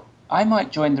 well, I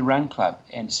might join the run club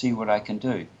and see what I can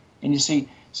do. And you see,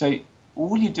 so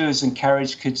all you do is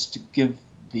encourage kids to give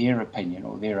their opinion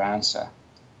or their answer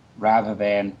rather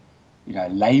than,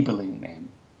 labeling them.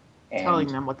 And telling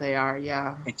them what they are,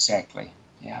 yeah. Exactly,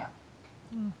 yeah.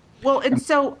 Well, and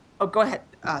so, go ahead,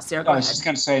 Sarah, go ahead. I was just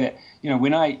going to say that,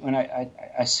 when I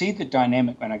see the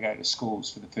dynamic when I go to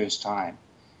schools for the first time,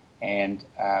 and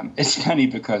it's funny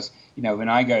because, when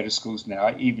I go to schools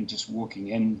now, even just walking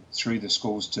in through the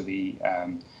schools to the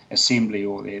assembly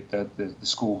or the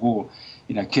school hall,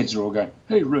 kids are all going,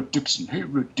 hey, Ruth Dixon, hey,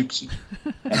 Ruth Dixon.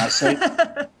 And I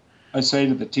say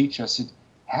to the teacher, I said,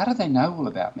 how do they know all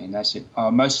about me? And they said, oh,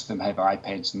 most of them have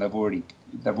iPads and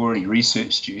they've already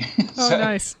researched you. Oh,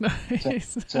 nice.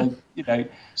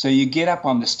 So you get up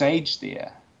on the stage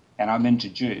there and I'm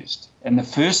introduced. And the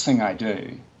first thing I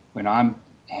do when I'm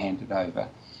handed over,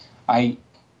 I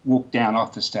walk down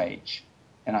off the stage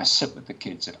and I sit with the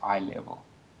kids at eye level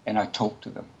and I talk to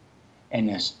them. And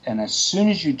as soon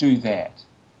as you do that,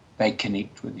 they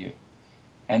connect with you.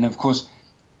 And of course,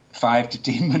 5 to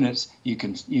 10 minutes, you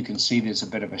can see there's a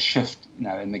bit of a shift,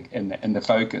 in the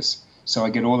focus. So I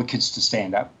get all the kids to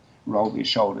stand up, roll their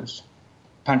shoulders,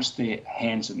 punch their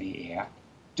hands in the air,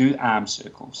 do arm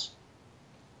circles,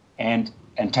 and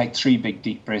and take 3 big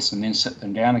deep breaths and then sit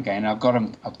them down again. I've got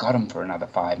them for another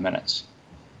 5 minutes.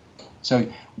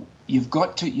 So you've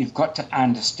got to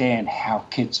understand how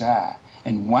kids are.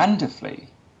 And wonderfully,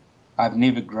 I've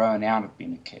never grown out of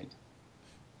being a kid.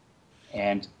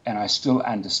 And I still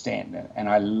understand that. And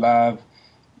I love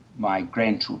my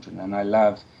grandchildren, and I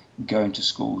love going to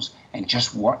schools and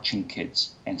just watching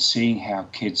kids and seeing how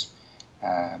kids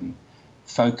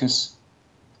focus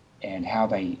and how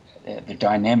the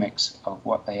dynamics of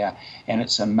what they are. And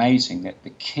it's amazing that the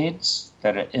kids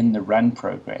that are in the Run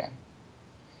program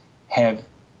have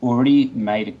already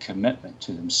made a commitment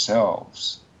to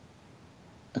themselves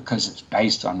because it's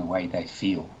based on the way they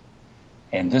feel.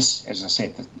 And this, as I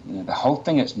said, the whole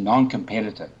thing is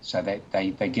non-competitive, so that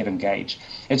they get engaged.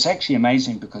 It's actually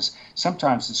amazing because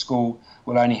sometimes the school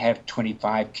will only have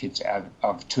 25 kids out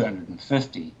of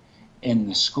 250 in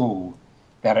the school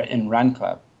that are in Run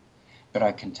Club. But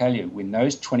I can tell you, when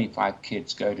those 25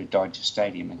 kids go to Dodger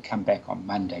Stadium and come back on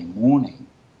Monday morning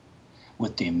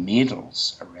with their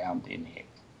medals around their neck,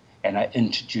 and are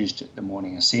introduced at the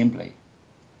morning assembly,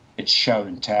 it's show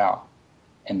and tell.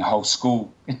 And the whole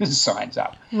school signs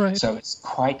up. Right. So it's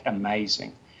quite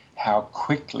amazing how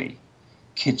quickly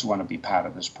kids want to be part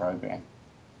of this program.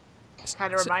 It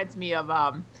kind of reminds me of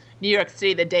New York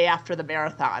City the day after the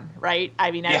marathon, right? I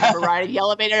mean, I remember riding the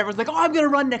elevator. Everyone's like, "Oh, I'm going to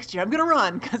run next year. I'm going to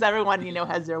run," because everyone,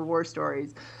 has their war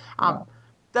stories.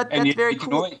 That's very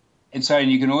cool.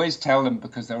 And you can always tell them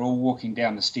because they're all walking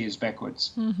down the stairs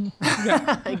backwards. Mm-hmm.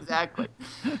 Yeah. Exactly.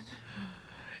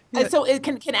 So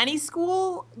can any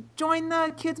school join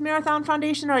the Kids Marathon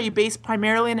Foundation? Or are you based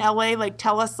primarily in LA? Like,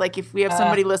 tell us, like, if we have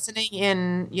somebody listening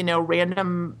in,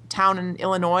 random town in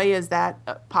Illinois, is that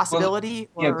a possibility?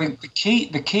 Well, the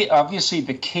key, obviously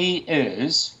the key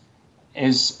is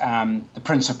the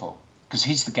principal, because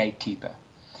he's the gatekeeper.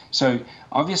 So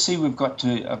obviously I've got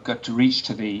to reach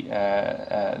to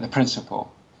the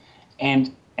principal,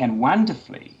 and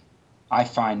wonderfully, I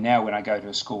find now when I go to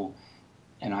a school,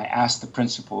 and I asked the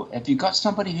principal, "Have you got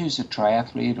somebody who's a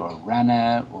triathlete or a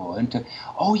runner or into?"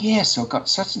 "Oh yes, I've got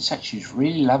such and such who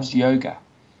really loves yoga."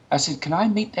 I said, "Can I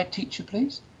meet that teacher,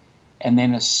 please?" And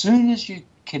then as soon as you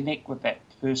connect with that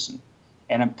person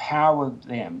and empower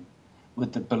them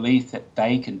with the belief that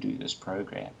they can do this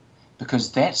program,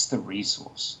 because that's the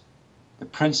resource, the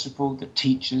principal, the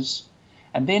teachers,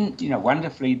 and then,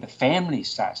 wonderfully, the family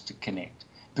starts to connect,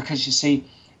 because you see,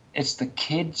 it's the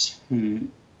kids who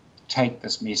take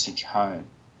this message home,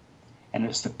 and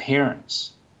it's the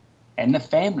parents and the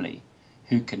family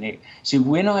who connect. See,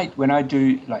 when I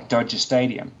do like Dodger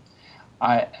Stadium,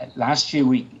 this year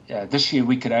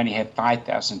we could only have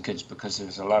 5,000 kids because there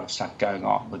was a lot of stuff going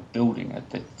on with building at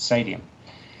the stadium.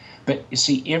 But you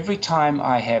see, every time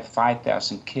I have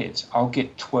 5,000 kids, I'll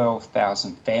get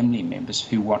 12,000 family members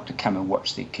who want to come and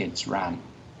watch their kids run.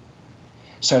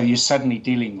 So you're suddenly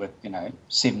dealing with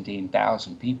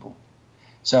 17,000 people.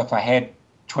 So if I had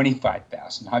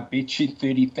 25,000, I bet you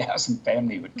 30,000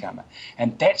 family would come.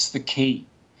 And that's the key.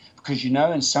 Because,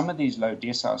 in some of these low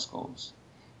decile schools,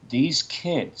 these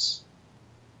kids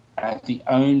are the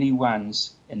only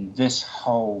ones in this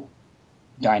whole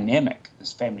dynamic,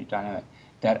 this family dynamic,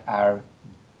 that are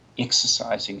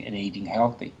exercising and eating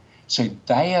healthy. So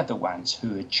they are the ones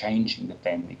who are changing the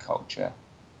family culture.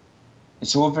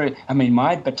 It's all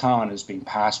my baton has been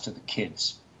passed to the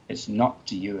kids. It's not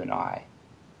to you and I.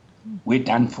 We're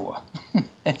done for.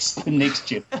 That's the next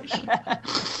generation.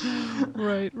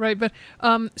 Right. But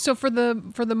so for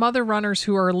the mother runners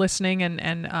who are listening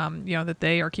and that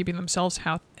they are keeping themselves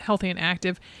healthy and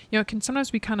active, it can sometimes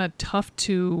be kind of tough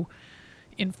to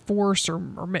enforce or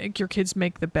make your kids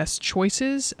make the best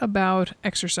choices about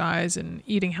exercise and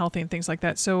eating healthy and things like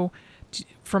that. So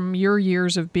from your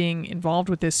years of being involved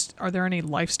with this, are there any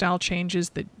lifestyle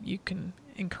changes that you can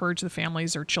encourage the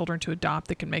families or children to adopt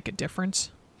that can make a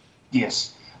difference?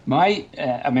 Yes.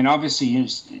 Obviously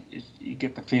you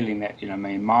get the feeling that,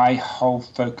 my whole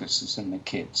focus is in the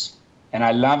kids. And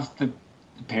I love the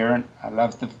parent, I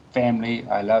love the family,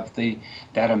 I love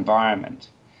that environment.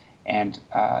 And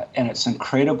it's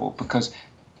incredible because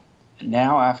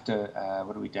now after,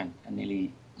 what have we done?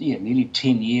 Nearly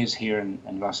 10 years here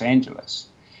in Los Angeles,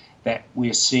 that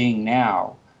we're seeing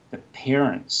now the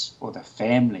parents or the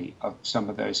family of some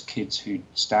of those kids who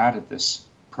started this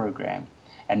program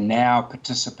and now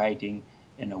participating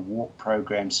in a walk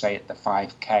program, say at the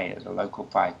 5K, at a local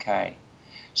 5K.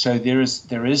 So there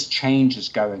is changes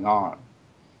going on,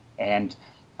 and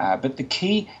but the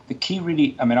key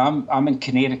really, I'm in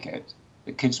Connecticut.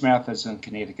 The Kids Marathon is in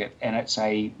Connecticut, and it's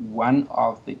one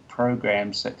of the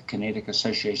programs that the Connecticut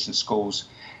Association of Schools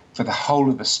for the whole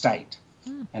of the state.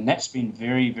 And that's been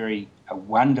very, very a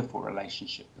wonderful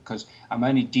relationship because I'm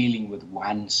only dealing with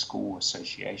one school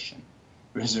association,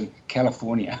 whereas in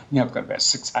California, I've got about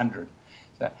 600.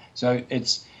 So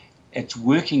it's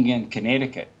working in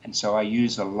Connecticut, and so I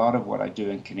use a lot of what I do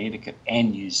in Connecticut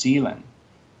and New Zealand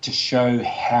to show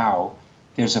how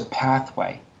there's a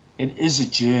pathway. It is a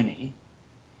journey,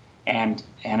 and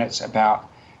it's about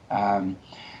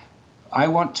I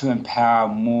want to empower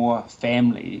more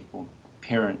family or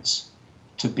parents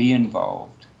to be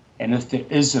involved. And if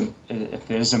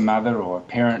there's a mother or a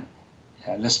parent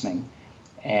listening,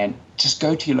 and just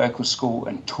go to your local school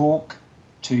and talk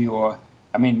to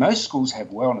most schools have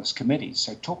wellness committees,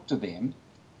 so talk to them.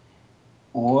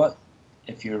 Or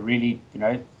if you're really,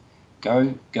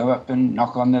 go up and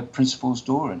knock on the principal's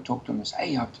door and talk to them and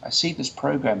say, hey, I see this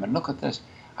program and look at this.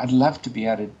 I'd love to be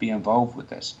able to be involved with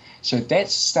this. So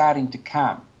that's starting to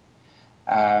come.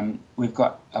 I've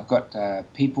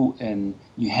got people in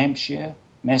New Hampshire,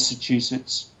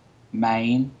 Massachusetts,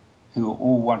 Maine, who are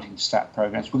all wanting to start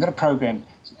programs. We've got a program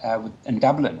in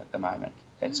Dublin at the moment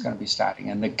that's going to be starting,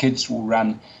 and the kids will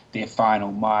run their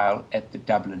final mile at the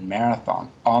Dublin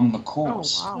Marathon on the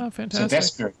course. Oh, wow. Oh, fantastic. So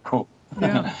that's very cool.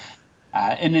 Yeah.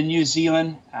 In New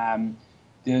Zealand,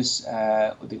 there's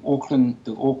the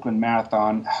Auckland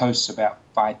Marathon hosts about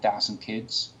 5,000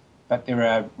 kids, but there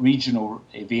are regional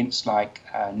events like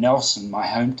Nelson, my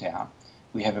hometown.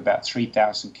 We have about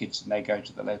 3,000 kids, and they go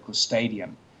to the local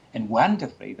stadium. And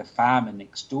wonderfully, the farmer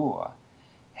next door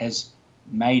has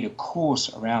made a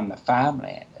course around the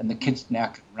farmland, and the kids now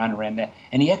can run around there.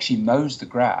 And he actually mows the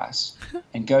grass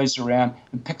and goes around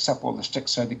and picks up all the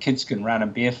sticks so the kids can run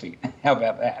in bare feet. How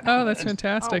about that? Oh, that's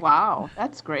fantastic. Oh, wow.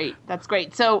 That's great. That's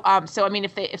great. So,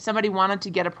 if somebody wanted to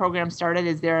get a program started,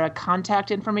 is there a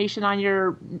contact information on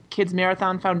your Kids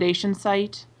Marathon Foundation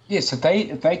site? Yes, if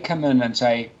they come in and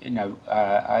say,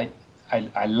 I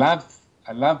love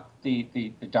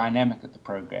the dynamic of the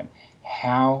program.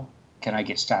 How can I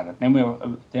get started?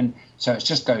 So it's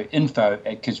just go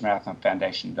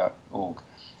info@kidsmarathonfoundation.org,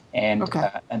 and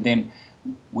and then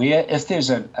if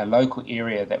there's a local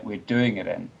area that we're doing it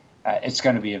in, it's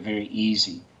going to be a very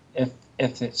easy. If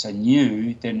it's a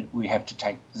new, then we have to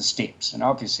take the steps, and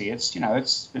obviously it's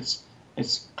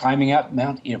climbing up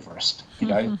Mount Everest,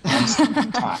 one step at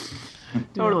a time.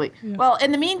 Totally. Yeah. Well,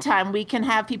 in the meantime, we can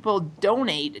have people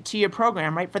donate to your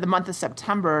program, right, for the month of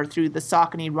September through the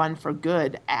Saucony Run for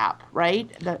Good app, right?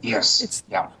 Yes.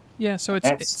 Yeah, so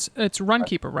it's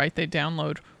Runkeeper, right? They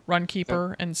download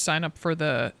Runkeeper and sign up for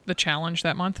the challenge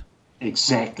that month.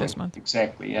 Exactly. This month.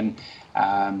 Exactly. And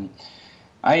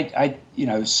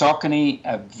Saucony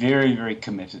are very, very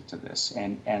committed to this,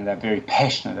 and they're very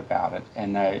passionate about it.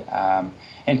 And they,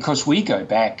 and of course we go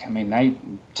back. To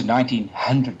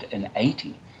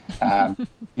 1980,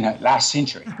 last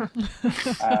century.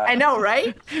 I know,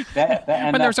 right?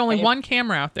 When there's only one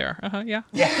camera out there. Yeah.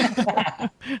 Yeah.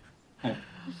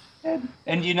 and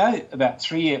about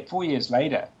 4 years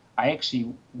later, I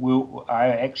actually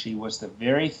was the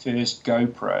very first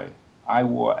GoPro. I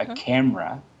wore a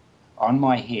camera on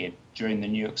my head during the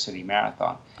New York City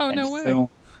Marathon. Oh, no way.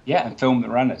 And filmed the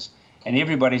runners. And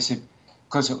everybody said,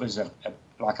 because it was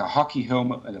like a hockey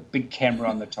helmet with a big camera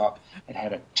on the top, it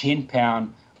had a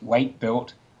 10-pound weight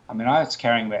belt. I was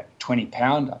carrying about 20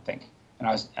 pounds, I think.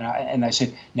 And they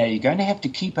said, now you're going to have to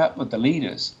keep up with the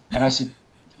leaders. And I said,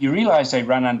 you realize they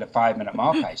run under 5-minute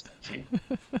mile pace, don't you?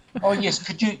 Oh yes.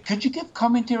 Could you give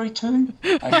commentary too?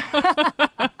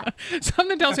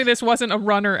 Something tells me this wasn't a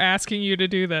runner asking you to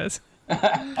do this.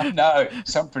 No,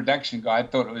 some production guy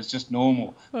thought it was just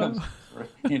normal,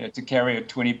 to carry a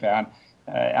 20-pound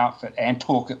outfit and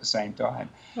talk at the same time.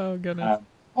 Oh goodness.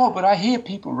 But I hear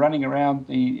people running around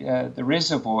the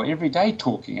reservoir every day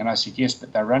talking, and I said yes,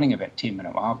 but they're running about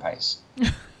 10-minute mile pace.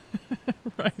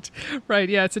 Right.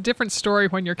 Yeah, it's a different story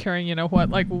when you're carrying,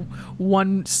 like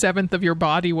 1/7 of your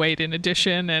body weight in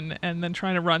addition, and then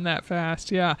trying to run that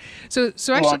fast. Yeah. So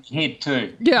actually, on your head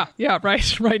too. Yeah.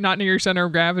 Right. Not near your center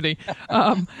of gravity.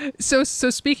 So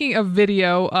speaking of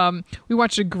video, we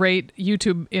watched a great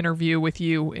YouTube interview with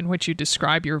you in which you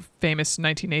describe your famous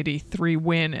 1983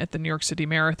 win at the New York City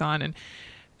Marathon, and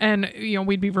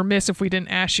we'd be remiss if we didn't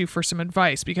ask you for some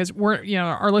advice, because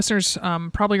our listeners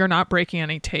probably are not breaking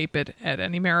any tape at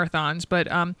any marathons. But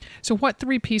so what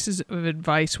 3 pieces of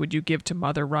advice would you give to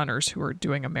mother runners who are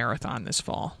doing a marathon this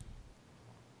fall?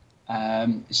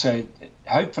 So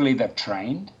hopefully they've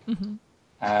trained. Mm-hmm.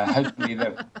 Hopefully,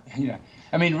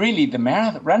 I mean, really,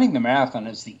 running the marathon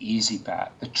is the easy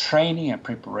part. The training and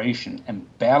preparation and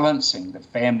balancing the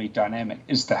family dynamic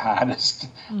is the hardest.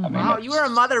 I mean, wow, you were a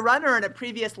mother runner in a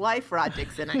previous life, Rod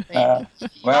Dixon, I think.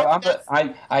 Well,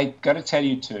 I got to tell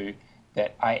you too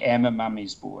that I am a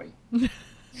mummy's boy.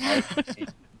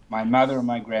 My mother and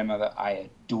my grandmother I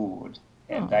adored,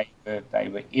 and they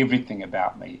were everything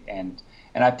about me, and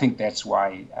I think that's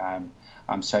why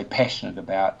I'm so passionate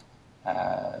about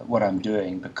what I'm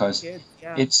doing, because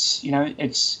it's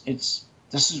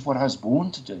this is what I was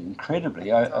born to do.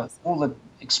 Incredibly, all the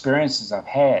experiences I've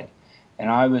had, and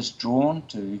I was drawn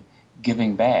to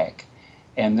giving back,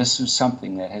 and this was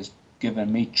something that has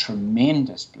given me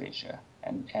tremendous pleasure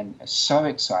and so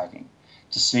exciting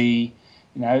to see,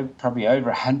 probably over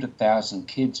 100,000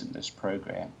 kids in this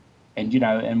program,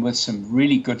 and with some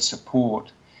really good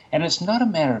support. And it's not a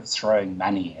matter of throwing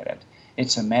money at it.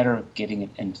 It's a matter of getting it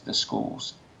into the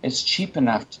schools. It's cheap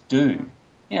enough to do,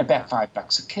 about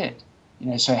 $5 a kid.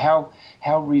 So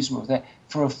how reasonable is that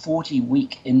for a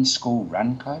 40-week in-school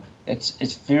run club?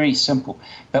 It's very simple,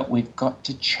 but we've got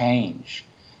to change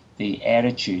the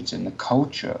attitudes and the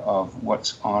culture of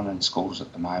what's on in schools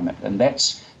at the moment, and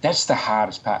that's the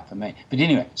hardest part for me. But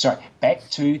anyway, sorry, back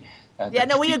to.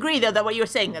 We agree though that what you were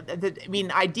saying. I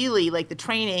mean, ideally, like the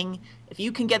training, if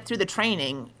you can get through the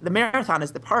training, the marathon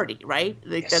is the party, right?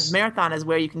 Like Yes. the marathon is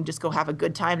where you can just go have a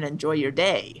good time and enjoy your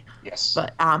day. Yes.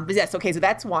 But yes, okay. So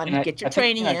that's one. Get your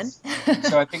training in.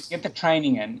 So I think get the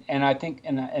training in, and I think,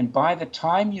 and by the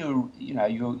time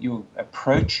you're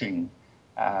approaching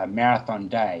marathon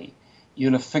day,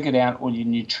 you'll have figured out all your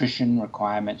nutrition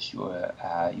requirements, your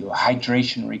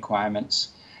hydration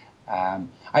requirements.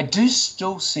 I do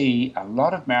still see a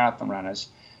lot of marathon runners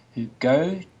who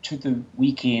go to the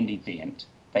weekend event.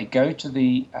 They go to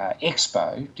the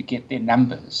expo to get their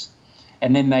numbers,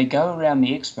 and then they go around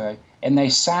the expo and they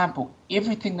sample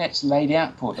everything that's laid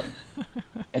out for them.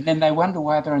 And then they wonder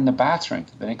why they're in the bathroom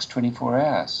for the next 24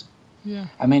 hours. Yeah.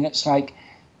 I mean, it's like,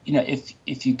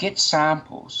 if you get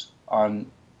samples on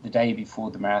the day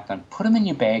before the marathon, put them in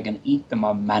your bag and eat them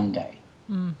on Monday.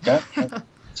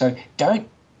 Don't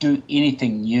do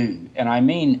anything new, and I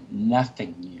mean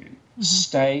nothing new.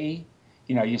 Stay,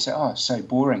 you say, oh, so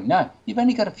boring. No, you've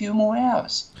only got a few more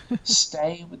hours.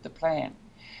 Stay with the plan.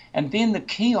 And then the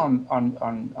key on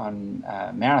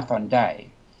marathon day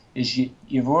is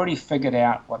you've already figured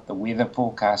out what the weather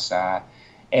forecasts are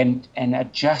and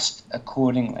adjust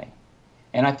accordingly.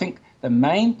 And I think the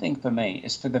main thing for me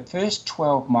is for the first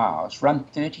 12 miles, run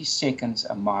 30 seconds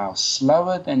a mile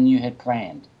slower than you had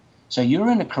planned. So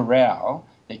you're in a corral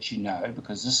that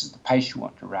because this is the pace you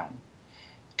want to run.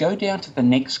 Go down to the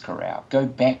next corral, go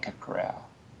back a corral,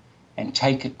 and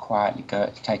take it quietly,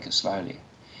 take it slowly.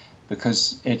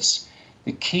 Because it's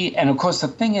the key. And of course the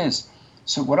thing is,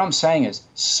 so what I'm saying is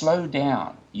slow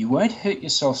down. You won't hurt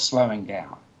yourself slowing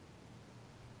down.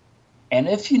 And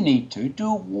if you need to, do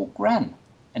a walk run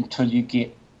until you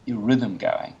get your rhythm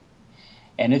going.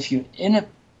 And if you're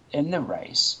in the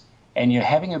race and you're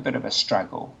having a bit of a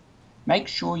struggle, make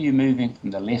sure you're moving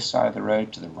from the left side of the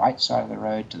road to the right side of the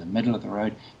road to the middle of the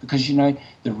road, because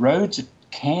the roads are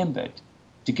cambered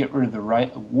to get rid of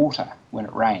the water when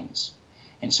it rains.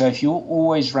 And so if you're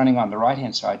always running on the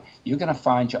right-hand side, you're going to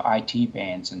find your IT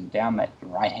bands, and down that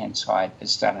right-hand side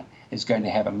is going to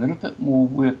have a little bit more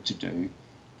work to do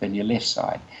than your left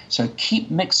side. So keep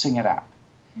mixing it up.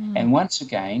 And once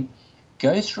again,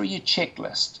 go through your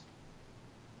checklist.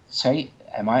 Say,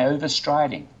 am I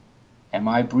overstriding? Am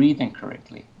I breathing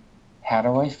correctly? How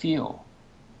do I feel?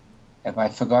 Have I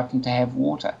forgotten to have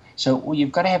water? So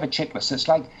you've got to have a checklist. It's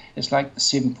like the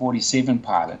 747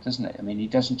 pilot, isn't it? I mean, he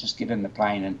doesn't just get in the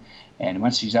plane and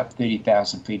once he's up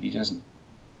 30,000 feet, he doesn't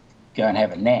go and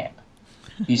have a nap.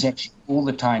 He's actually all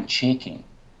the time checking.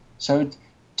 So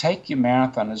take your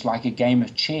marathon as like a game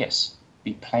of chess.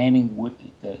 Be planning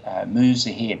the moves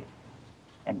ahead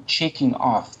and checking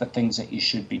off the things that you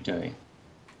should be doing.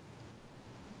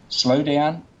 Slow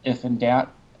down. If in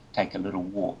doubt, take a little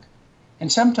walk.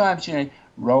 And sometimes,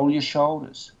 roll your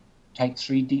shoulders. Take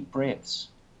 3 deep breaths.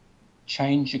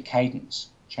 Change your cadence.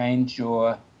 Change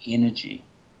your energy.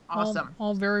 Awesome.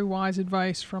 All very wise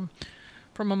advice from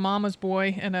a mama's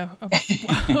boy and a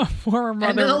former mother.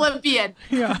 And an Olympian.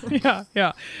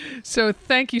 Yeah. So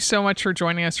thank you so much for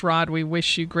joining us, Rod. We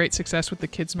wish you great success with the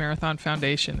Kids Marathon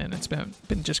Foundation, and it's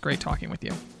been just great talking with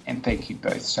you. And thank you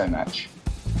both so much.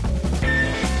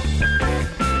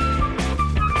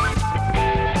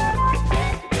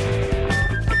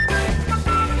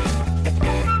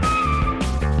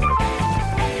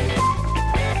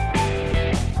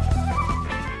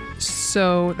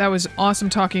 So that was awesome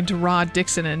talking to Rod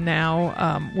Dixon, and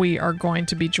now we are going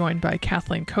to be joined by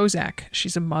Kathleen Kozak.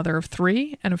 She's a mother of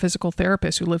 3 and a physical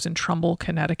therapist who lives in Trumbull,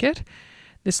 Connecticut.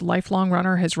 This lifelong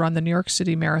runner has run the New York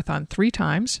City Marathon 3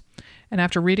 times, and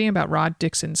after reading about Rod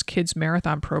Dixon's Kids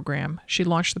Marathon program, she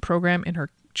launched the program in her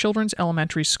children's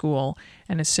elementary school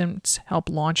and has since helped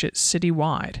launch it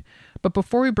citywide. But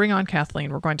before we bring on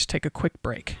Kathleen, we're going to take a quick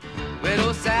break. Well,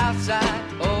 the south side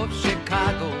of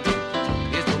Chicago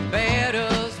is the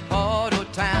baddest part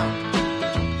of town.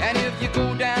 And if you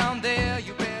go down there,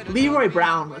 you better... Leroy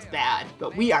Brown was bad,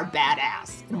 but we are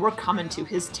badass, and we're coming to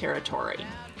his territory.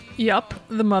 Yup,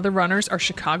 the Mother Runners are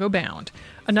Chicago bound.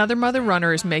 Another Mother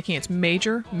Runner is making its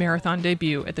major marathon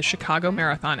debut at the Chicago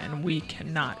Marathon, and we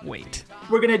cannot wait.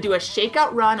 We're going to do a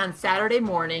shakeout run on Saturday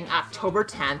morning, October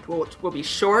 10th, which will be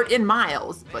short in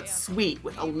miles, but sweet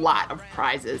with a lot of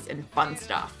prizes and fun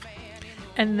stuff.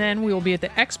 And then we will be at the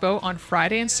Expo on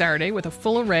Friday and Saturday with a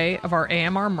full array of our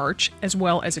AMR merch, as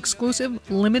well as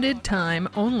exclusive, limited time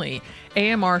only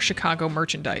AMR Chicago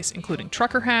merchandise, including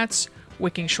trucker hats,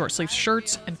 wicking short-sleeve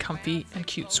shirts, and comfy and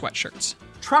cute sweatshirts.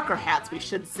 Trucker hats, we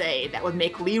should say, that would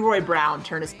make Leroy Brown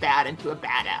turn his bad into a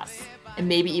badass, and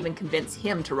maybe even convince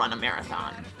him to run a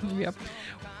marathon. Yep.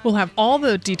 We'll have all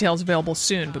the details available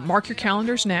soon, but mark your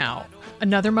calendars now.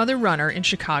 Another Mother Runner in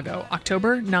Chicago,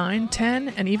 October 9, 10,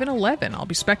 and even 11. I'll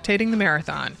be spectating the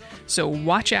marathon, so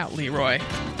watch out, Leroy.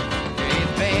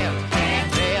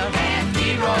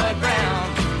 Leroy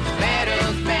Brown,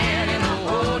 baddest man in the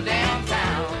whole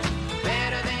downtown.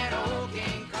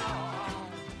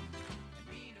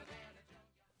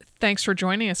 Thanks for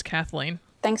joining us, Kathleen.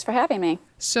 Thanks for having me.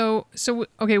 So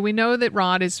okay, we know that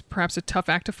Rod is perhaps a tough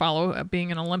act to follow,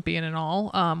 being an Olympian and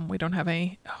all. We don't have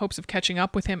any hopes of catching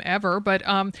up with him ever, but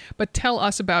tell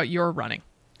us about your running.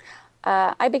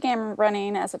 I began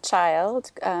running as a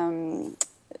child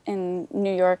in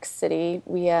New York City.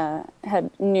 We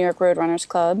had New York Road Runners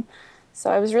Club,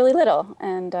 so I was really little,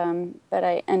 and but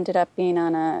I ended up being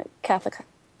on a Catholic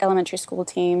elementary school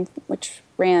team, which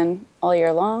ran all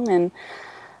year long, and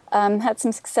had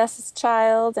some success as a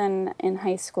child and in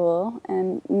high school,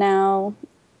 and now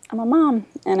I'm a mom,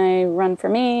 and I run for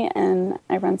me, and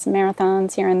I run some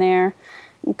marathons here and there.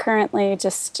 And currently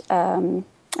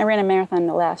I ran a marathon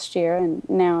last year, and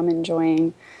now I'm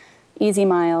enjoying easy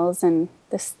miles and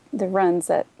the runs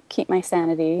that keep my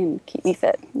sanity and keep me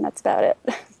fit, and that's about it.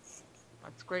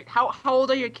 That's great. How old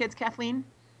are your kids, Kathleen?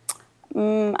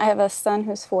 I have a son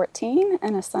who's 14,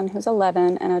 and a son who's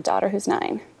 11, and a daughter who's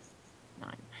 9.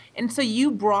 And so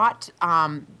you brought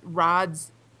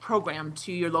Rod's program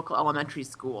to your local elementary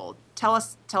school. Tell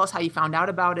us how you found out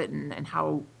about it and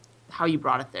how you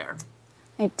brought it there.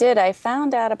 I did. I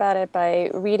found out about it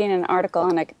by reading an article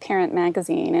in a parent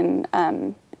magazine in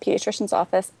a pediatrician's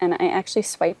office, and I actually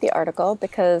swiped the article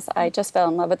because I just fell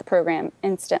in love with the program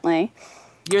instantly.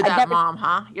 You're that mom,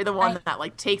 huh? You're the one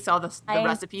that takes all the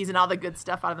recipes and all the good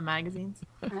stuff out of the magazines.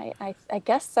 I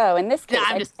guess so. In this case,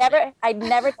 I'd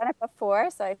never done it before,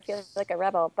 so I feel like a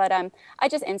rebel. But I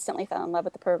just instantly fell in love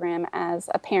with the program as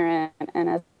a parent and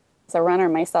as a runner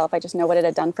myself. I just know what it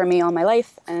had done for me all my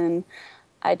life, and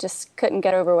I just couldn't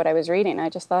get over what I was reading. I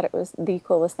just thought it was the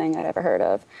coolest thing I'd ever heard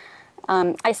of.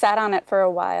 I sat on it for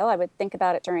a while. I would think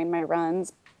about it during my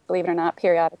runs. Believe it or not,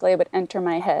 periodically it would enter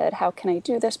my head, how can I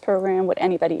do this program? Would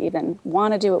anybody even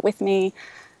want to do it with me?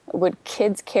 Would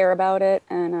kids care about it?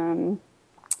 And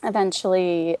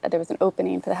eventually there was an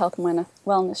opening for the health and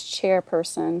wellness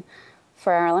chairperson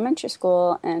for our elementary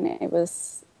school, and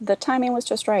the timing was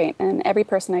just right. And every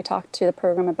person I talked to the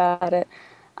program about it,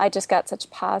 I just got such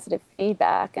positive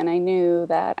feedback, and I knew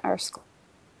that our school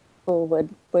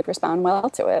would respond well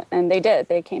to it. And they did.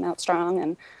 They came out strong,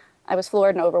 and I was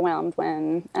floored and overwhelmed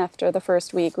when, after the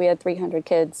first week, we had 300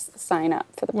 kids sign up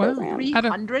for the program.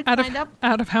 300 signed up?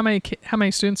 Out of how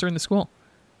many students are in the school?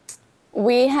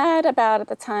 We had at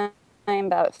the time,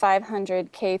 about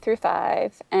 500 K through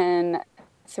 5, and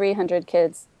 300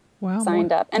 kids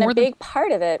signed up. And a big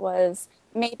part of it was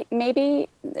maybe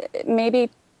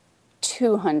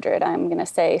 200, I'm going to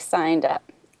say, signed up.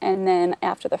 And then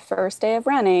after the first day of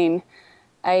running,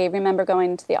 I remember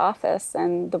going to the office,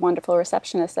 and the wonderful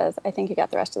receptionist says, I think you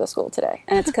got the rest of the school today.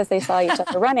 And it's because they saw each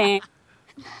other running.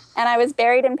 And I was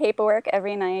buried in paperwork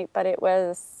every night, but it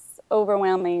was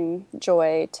overwhelming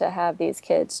joy to have these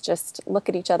kids just look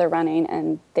at each other running,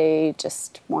 and they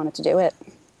just wanted to do it.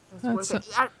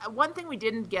 One thing we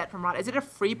didn't get from Rod, is it a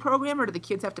free program, or do the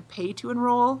kids have to pay to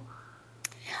enroll?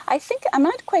 I think I'm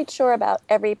not quite sure about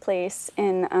every place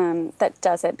in that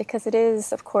does it, because it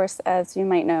is, of course, as you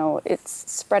might know,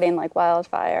 it's spreading like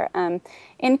wildfire.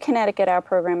 In Connecticut, our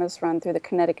program is run through the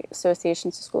Connecticut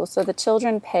Associations of Schools. So the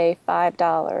children pay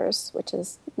 $5, which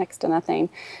is next to nothing,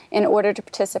 in order to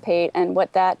participate. And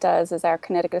what that does is our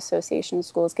Connecticut Association of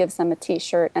Schools gives them a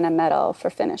T-shirt and a medal for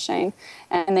finishing.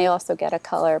 And they also get a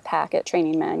color packet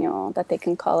training manual that they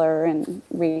can color and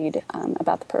read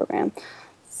about the program.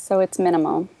 So it's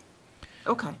minimal.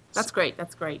 Okay, that's great.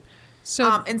 That's great.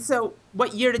 So, and so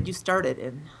what year did you start it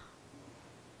in?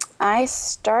 I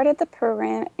started the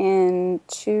program in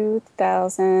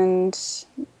 2000.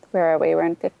 Where are we? We're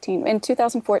in 15. In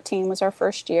 2014 was our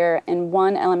first year in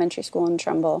one elementary school in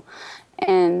Trumbull.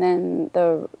 And then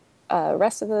the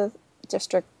rest of the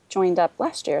district joined up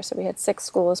last year. So we had 6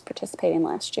 schools participating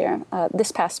last year,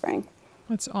 this past spring.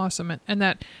 That's awesome. And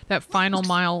that final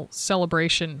mile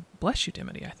celebration, bless you,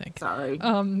 Dimity, I think. Sorry.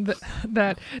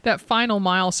 That final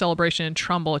mile celebration in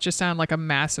Trumbull, it just sounded like a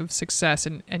massive success.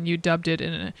 And you dubbed it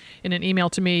in an email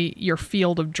to me, your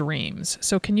field of dreams.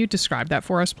 So can you describe that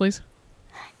for us, please?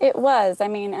 It was. I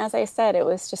mean, as I said, it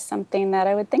was just something that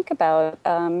I would think about,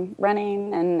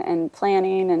 running and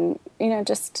planning and,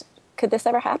 just could this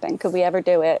ever happen? Could we ever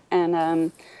do it?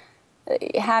 And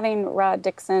having Rod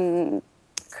Dixon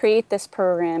create this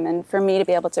program and for me to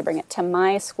be able to bring it to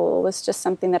my school was just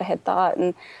something that I had thought,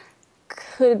 and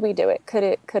could we do it? Could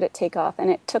it take off? And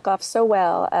it took off so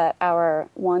well at our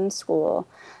one school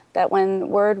that when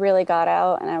word really got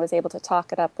out and I was able to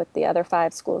talk it up with the other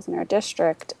 5 schools in our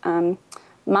district,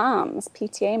 moms,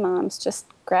 PTA moms, just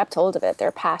grabbed hold of it.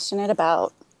 They're passionate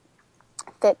about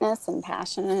fitness and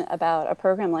passionate about a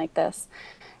program like this.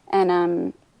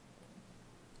 And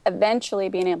eventually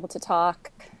being able to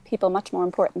talk people much more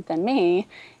important than me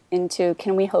into,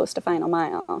 can we host a final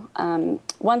mile?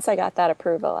 Once I got that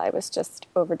approval, I was just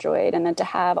overjoyed. And then to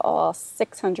have all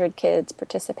 600 kids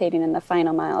participating in the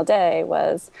final mile day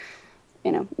was,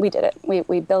 we did it.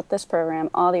 We built this program.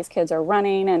 All these kids are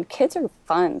running, and kids are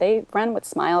fun. They run with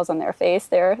smiles on their face.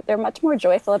 They're much more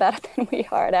joyful about it than we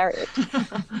are at our age.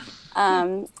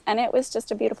 And it was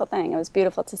just a beautiful thing. It was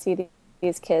beautiful to see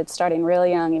these kids starting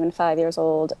really young, even 5 years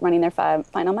old, running their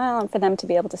final mile, and for them to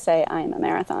be able to say, I am a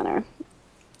marathoner.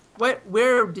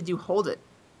 Where did you hold it?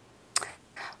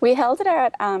 We held it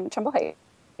at Trumbull High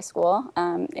School.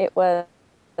 It was,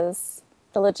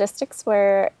 the logistics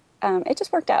were, it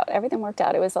just worked out. Everything worked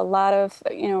out. It was a lot of,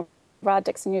 Rod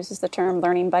Dixon uses the term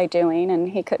learning by doing, and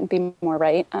he couldn't be more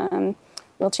right.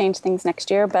 We'll change things next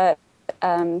year, but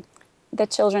the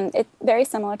children, it's very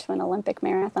similar to an Olympic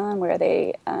marathon where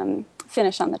they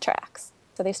finish on the tracks.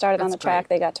 So they started on the track,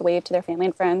 they got to wave to their family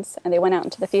and friends, and they went out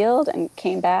into the field and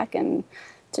came back and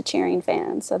to cheering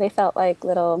fans. So they felt like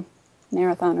little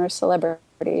marathoners,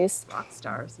 celebrities. Rock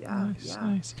stars, yeah.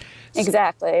 Nice.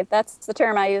 Exactly. That's the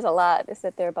term I use a lot, is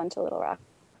that they're a bunch of little rock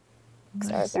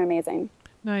stars. They're amazing.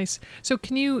 Nice. So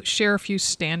can you share a few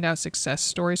standout success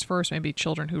stories for us, maybe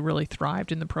children who really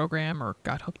thrived in the program or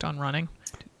got hooked on running?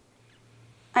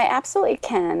 I absolutely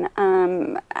can.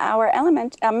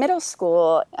 Our middle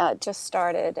school just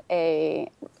started a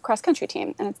cross-country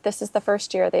team, and this is the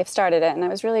first year they've started it, and I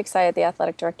was really excited the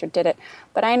athletic director did it.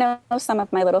 But I know some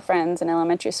of my little friends in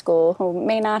elementary school who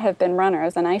may not have been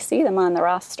runners, and I see them on the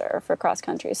roster for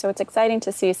cross-country. So it's exciting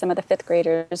to see some of the 5th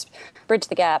graders bridge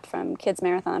the gap from kids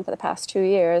marathon for the past 2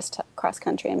 years to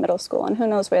cross-country in middle school, and who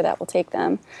knows where that will take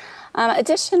them.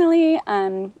 Additionally,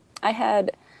 I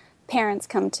had parents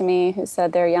come to me who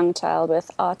said their young child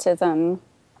with autism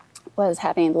was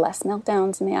having less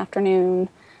meltdowns in the afternoon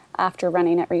after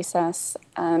running at recess,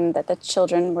 that the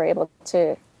children were able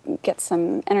to get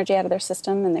some energy out of their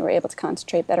system and they were able to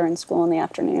concentrate better in school in the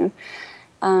afternoon.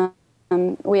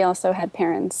 We also had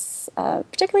parents,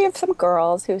 particularly of some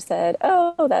girls, who said,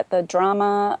 that the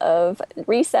drama of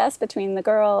recess between the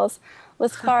girls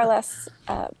was far less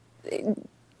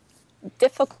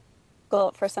difficult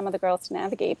for some of the girls to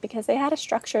navigate because they had a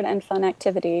structured and fun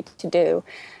activity to do.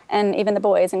 And even the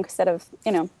boys, instead of,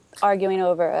 arguing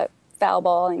over a foul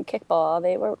ball and kickball,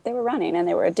 they were running and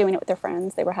they were doing it with their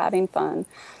friends. They were having fun.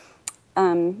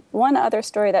 One other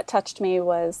story that touched me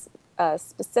was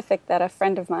specific that a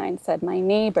friend of mine said, my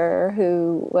neighbor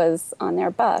who was on their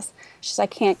bus, she said, I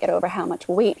can't get over how much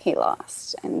weight he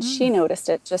lost. And she noticed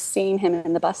it just seeing him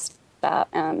in the bus stop.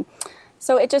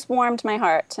 So it just warmed my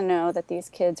heart to know that these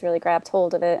kids really grabbed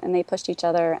hold of it and they pushed each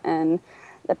other, and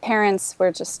the parents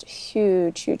were just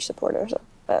huge, huge supporters of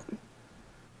it.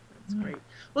 That's great.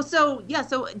 Well, so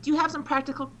do you have some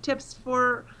practical tips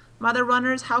for mother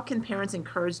runners? How can parents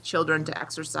encourage children to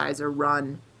exercise or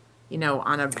run,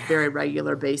 on a very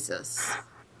regular basis?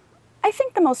 I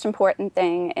think the most important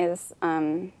thing is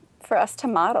for us to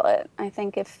model it. I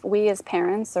think if we as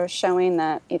parents are showing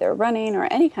that either running or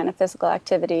any kind of physical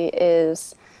activity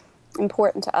is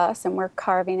important to us and we're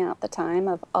carving out the time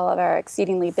of all of our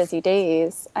exceedingly busy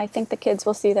days, I think the kids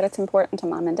will see that it's important to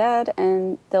mom and dad,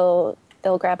 and they'll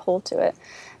grab hold to it.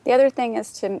 The other thing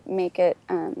is to make it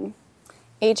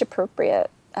age appropriate.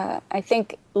 I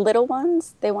think little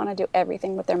ones, they want to do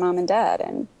everything with their mom and dad,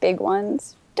 and big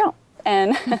ones don't.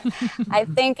 And I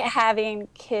think having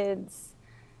kids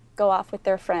go off with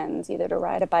their friends, either to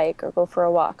ride a bike or go for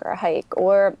a walk or a hike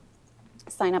or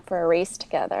sign up for a race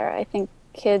together, I think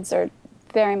kids are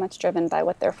very much driven by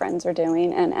what their friends are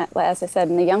doing. And as I said,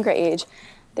 in the younger age,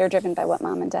 they're driven by what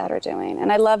mom and dad are doing.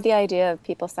 And I love the idea of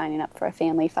people signing up for a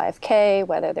family 5K,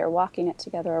 whether they're walking it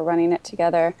together or running it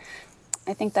together.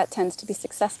 I think that tends to be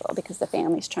successful because the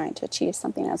family's trying to achieve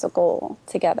something as a goal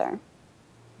together.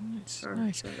 Nice.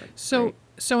 Nice.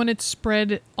 So and it's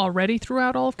spread already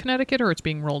throughout all of Connecticut, or it's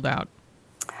being rolled out?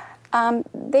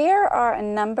 There are a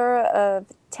number of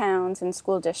towns and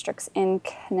school districts in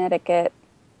Connecticut.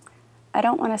 I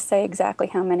don't want to say exactly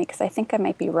how many because I think I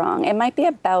might be wrong. It might be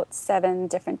about 7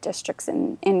 different districts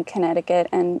in Connecticut,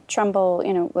 and Trumbull,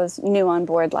 was new on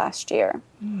board last year.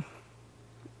 Mm.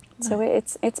 So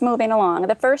it's moving along.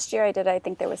 The first year I did, I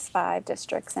think there was 5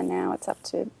 districts, and now it's up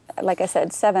to, like I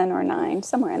said, 7 or 9,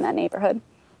 somewhere in that neighborhood.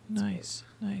 Nice.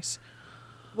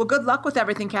 Well, good luck with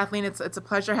everything, Kathleen. It's a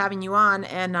pleasure having you on,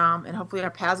 and hopefully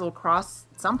our paths will cross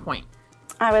at some point.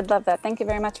 I would love that. Thank you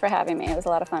very much for having me. It was a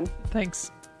lot of fun.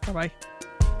 Thanks. Bye-bye.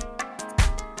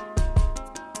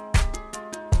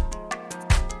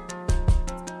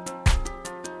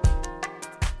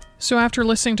 So after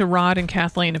listening to Rod and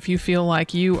Kathleen, if you feel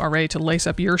like you are ready to lace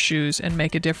up your shoes and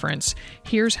make a difference,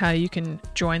 here's how you can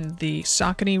join the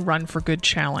Saucony Run for Good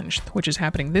Challenge, which is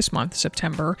happening this month,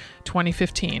 September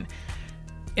 2015.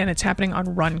 And it's happening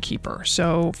on Runkeeper.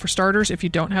 So for starters, if you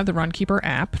don't have the Runkeeper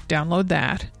app, download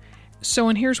that. So,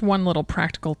 and here's one little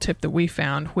practical tip that we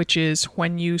found, which is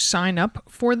when you sign up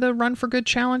for the Run for Good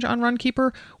Challenge on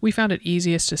Runkeeper, we found it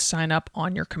easiest to sign up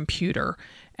on your computer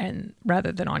and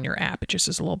rather than on your app. It just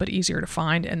is a little bit easier to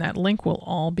find, and that link will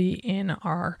all be in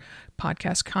our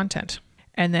podcast content.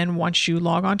 And then once you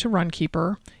log on to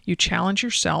Runkeeper, you challenge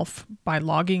yourself by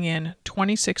logging in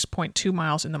 26.2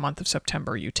 miles in the month of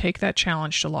September. You take that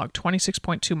challenge to log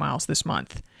 26.2 miles this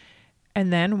month.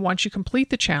 And then once you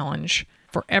complete the challenge,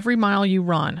 for every mile you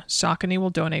run, Saucony will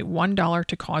donate $1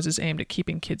 to causes aimed at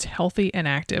keeping kids healthy and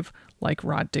active, like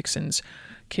Rod Dixon's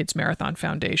Kids Marathon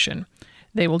Foundation.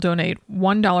 They will donate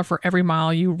 $1 for every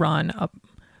mile you run up,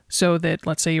 so that,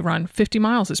 let's say you run 50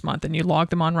 miles this month and you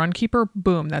log them on Runkeeper,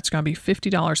 boom, that's going to be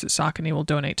 $50 that Saucony will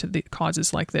donate to the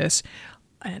causes like this.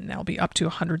 And that'll be up to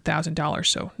 $100,000.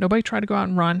 So nobody try to go out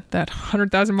and run that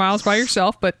 100,000 miles by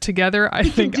yourself, but together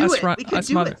us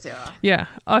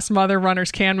mother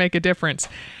runners can make a difference.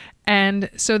 And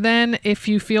so then if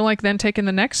you feel like then taking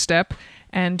the next step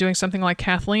and doing something like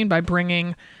Kathleen by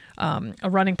bringing a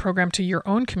running program to your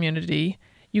own community,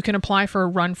 you can apply for a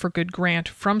Run for Good grant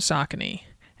from Saucony.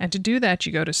 And to do that,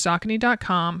 you go to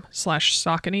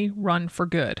Saucony.com/Saucony Run for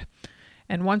Good.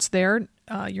 And once there,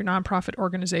 your nonprofit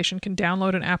organization can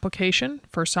download an application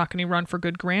for Saucony Run for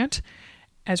Good grant,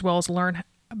 as well as learn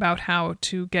about how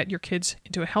to get your kids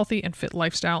into a healthy and fit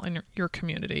lifestyle in your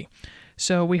community.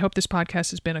 So we hope this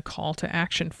podcast has been a call to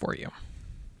action for you.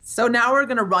 So now we're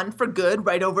going to run for good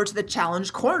right over to the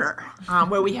Challenge Corner,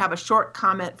 where we have a short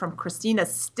comment from Christina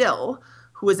Still,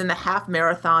 who is in the Half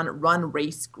Marathon Run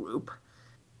Race group.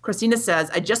 Christina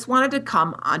says, I just wanted to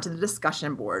come onto the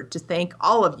discussion board to thank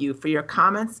all of you for your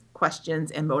comments, questions,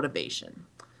 and motivation.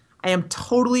 I am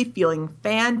totally feeling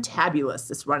fantabulous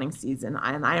this running season,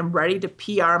 and I am ready to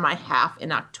PR my half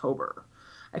in October.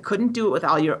 I couldn't do it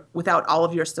without all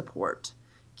of your support.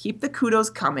 Keep the kudos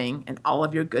coming and all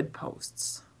of your good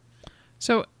posts.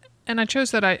 So, and I chose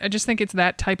that. I just think it's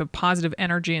that type of positive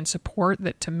energy and support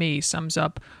that, to me, sums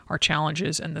up our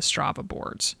challenges and the Strava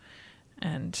boards.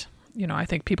 And I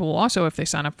think people will also, if they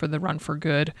sign up for the Run for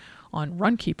Good on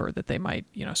Runkeeper, that they might,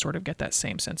 sort of get that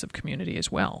same sense of community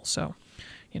as well. So,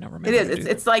 remember. It is.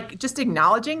 It's like just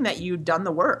acknowledging that you've done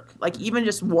the work. Like even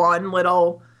just one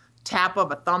little tap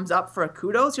of a thumbs up for a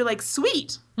kudos, you're like,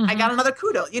 sweet, I got another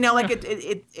kudos.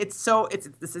 It's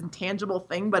this intangible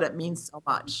thing, but it means so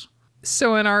much.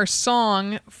 So in our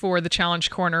song for the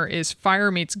Challenge Corner is Fire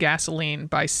Meets Gasoline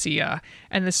by Sia.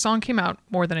 And this song came out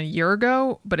more than a year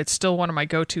ago, but it's still one of my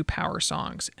go-to power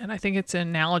songs. And I think it's an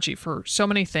analogy for so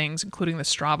many things, including the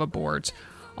Strava boards.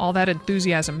 All that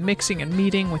enthusiasm mixing and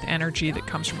meeting with energy that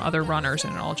comes from other runners,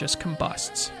 and it all just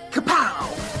combusts. Kapow!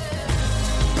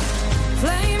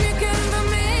 Flame, you can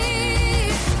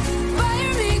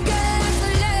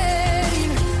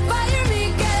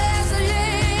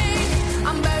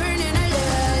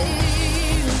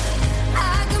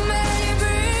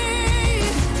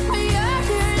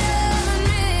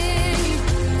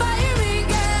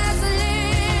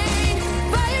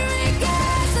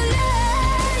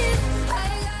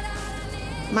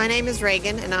My name is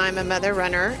Reagan, and I'm a mother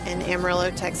runner in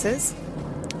Amarillo, Texas.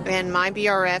 And my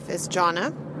BRF is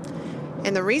Jonna.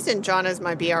 And the reason Jonna is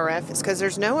my BRF is because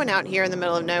there's no one out here in the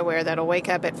middle of nowhere that'll wake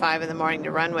up at 5 in the morning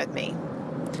to run with me.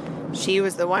 She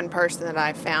was the one person that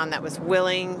I found that was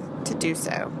willing to do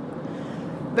so.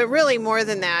 But really, more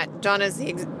than that, Jonna's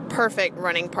the perfect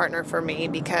running partner for me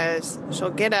because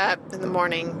she'll get up in the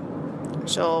morning,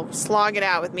 she'll slog it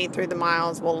out with me through the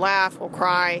miles, we'll laugh, we'll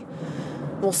cry,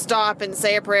 we'll stop and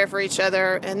say a prayer for each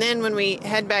other, and then when we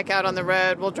head back out on the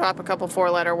road, we'll drop a couple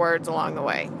 4-letter words along the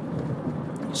way.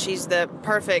 She's the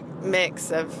perfect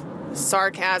mix of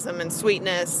sarcasm and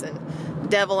sweetness and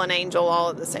devil and angel all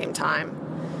at the same time.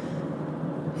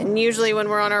 And usually when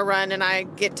we're on our run and I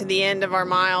get to the end of our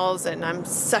miles and I'm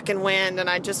sucking wind and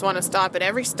I just want to stop at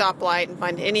every stoplight and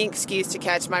find any excuse to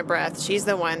catch my breath, she's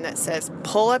the one that says,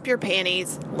 pull up your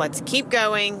panties, let's keep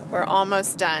going, we're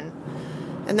almost done.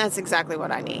 And that's exactly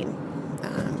what I need.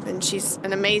 And she's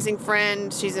an amazing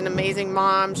friend, she's an amazing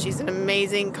mom, she's an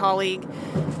amazing colleague.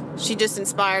 She just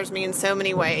inspires me in so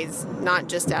many ways, not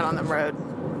just out on the road.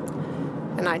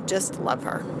 And I just love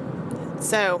her.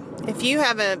 So if you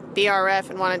have a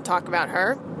BRF and want to talk about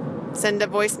her, send a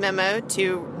voice memo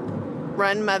to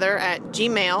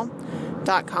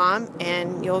runmother@gmail.com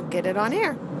and you'll get it on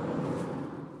air.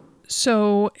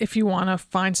 So if you want to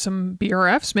find some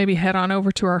BRFs, maybe head on over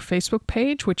to our Facebook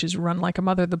page, which is Run Like a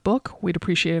Mother, the book. We'd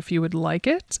appreciate it if you would like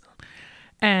it.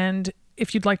 And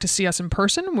if you'd like to see us in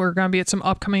person, we're going to be at some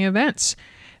upcoming events.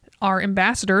 Our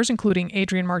ambassadors, including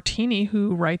Adrienne Martini,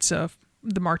 who writes the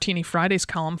Martini Fridays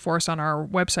column for us on our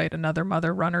website,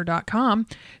 anothermotherrunner.com.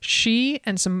 She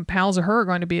and some pals of her are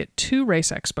going to be at 2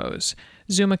 race expos.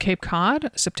 Zuma Cape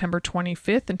Cod, September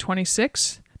 25th and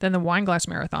 26th. Then the Wineglass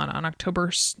Marathon on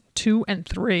October 2 and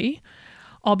 3.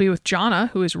 I'll be with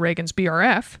Jonna, who is Reagan's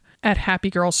BRF, at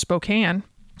Happy Girls Spokane,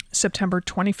 September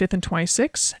 25th and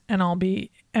 26th. And I'll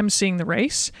be emceeing the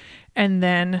race. And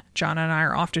then Jonna and I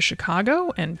are off to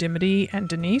Chicago, and Dimity and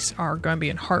Denise are going to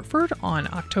be in Hartford on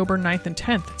October 9th and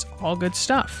 10th. It's all good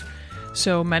stuff.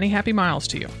 So many happy miles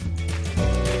to you.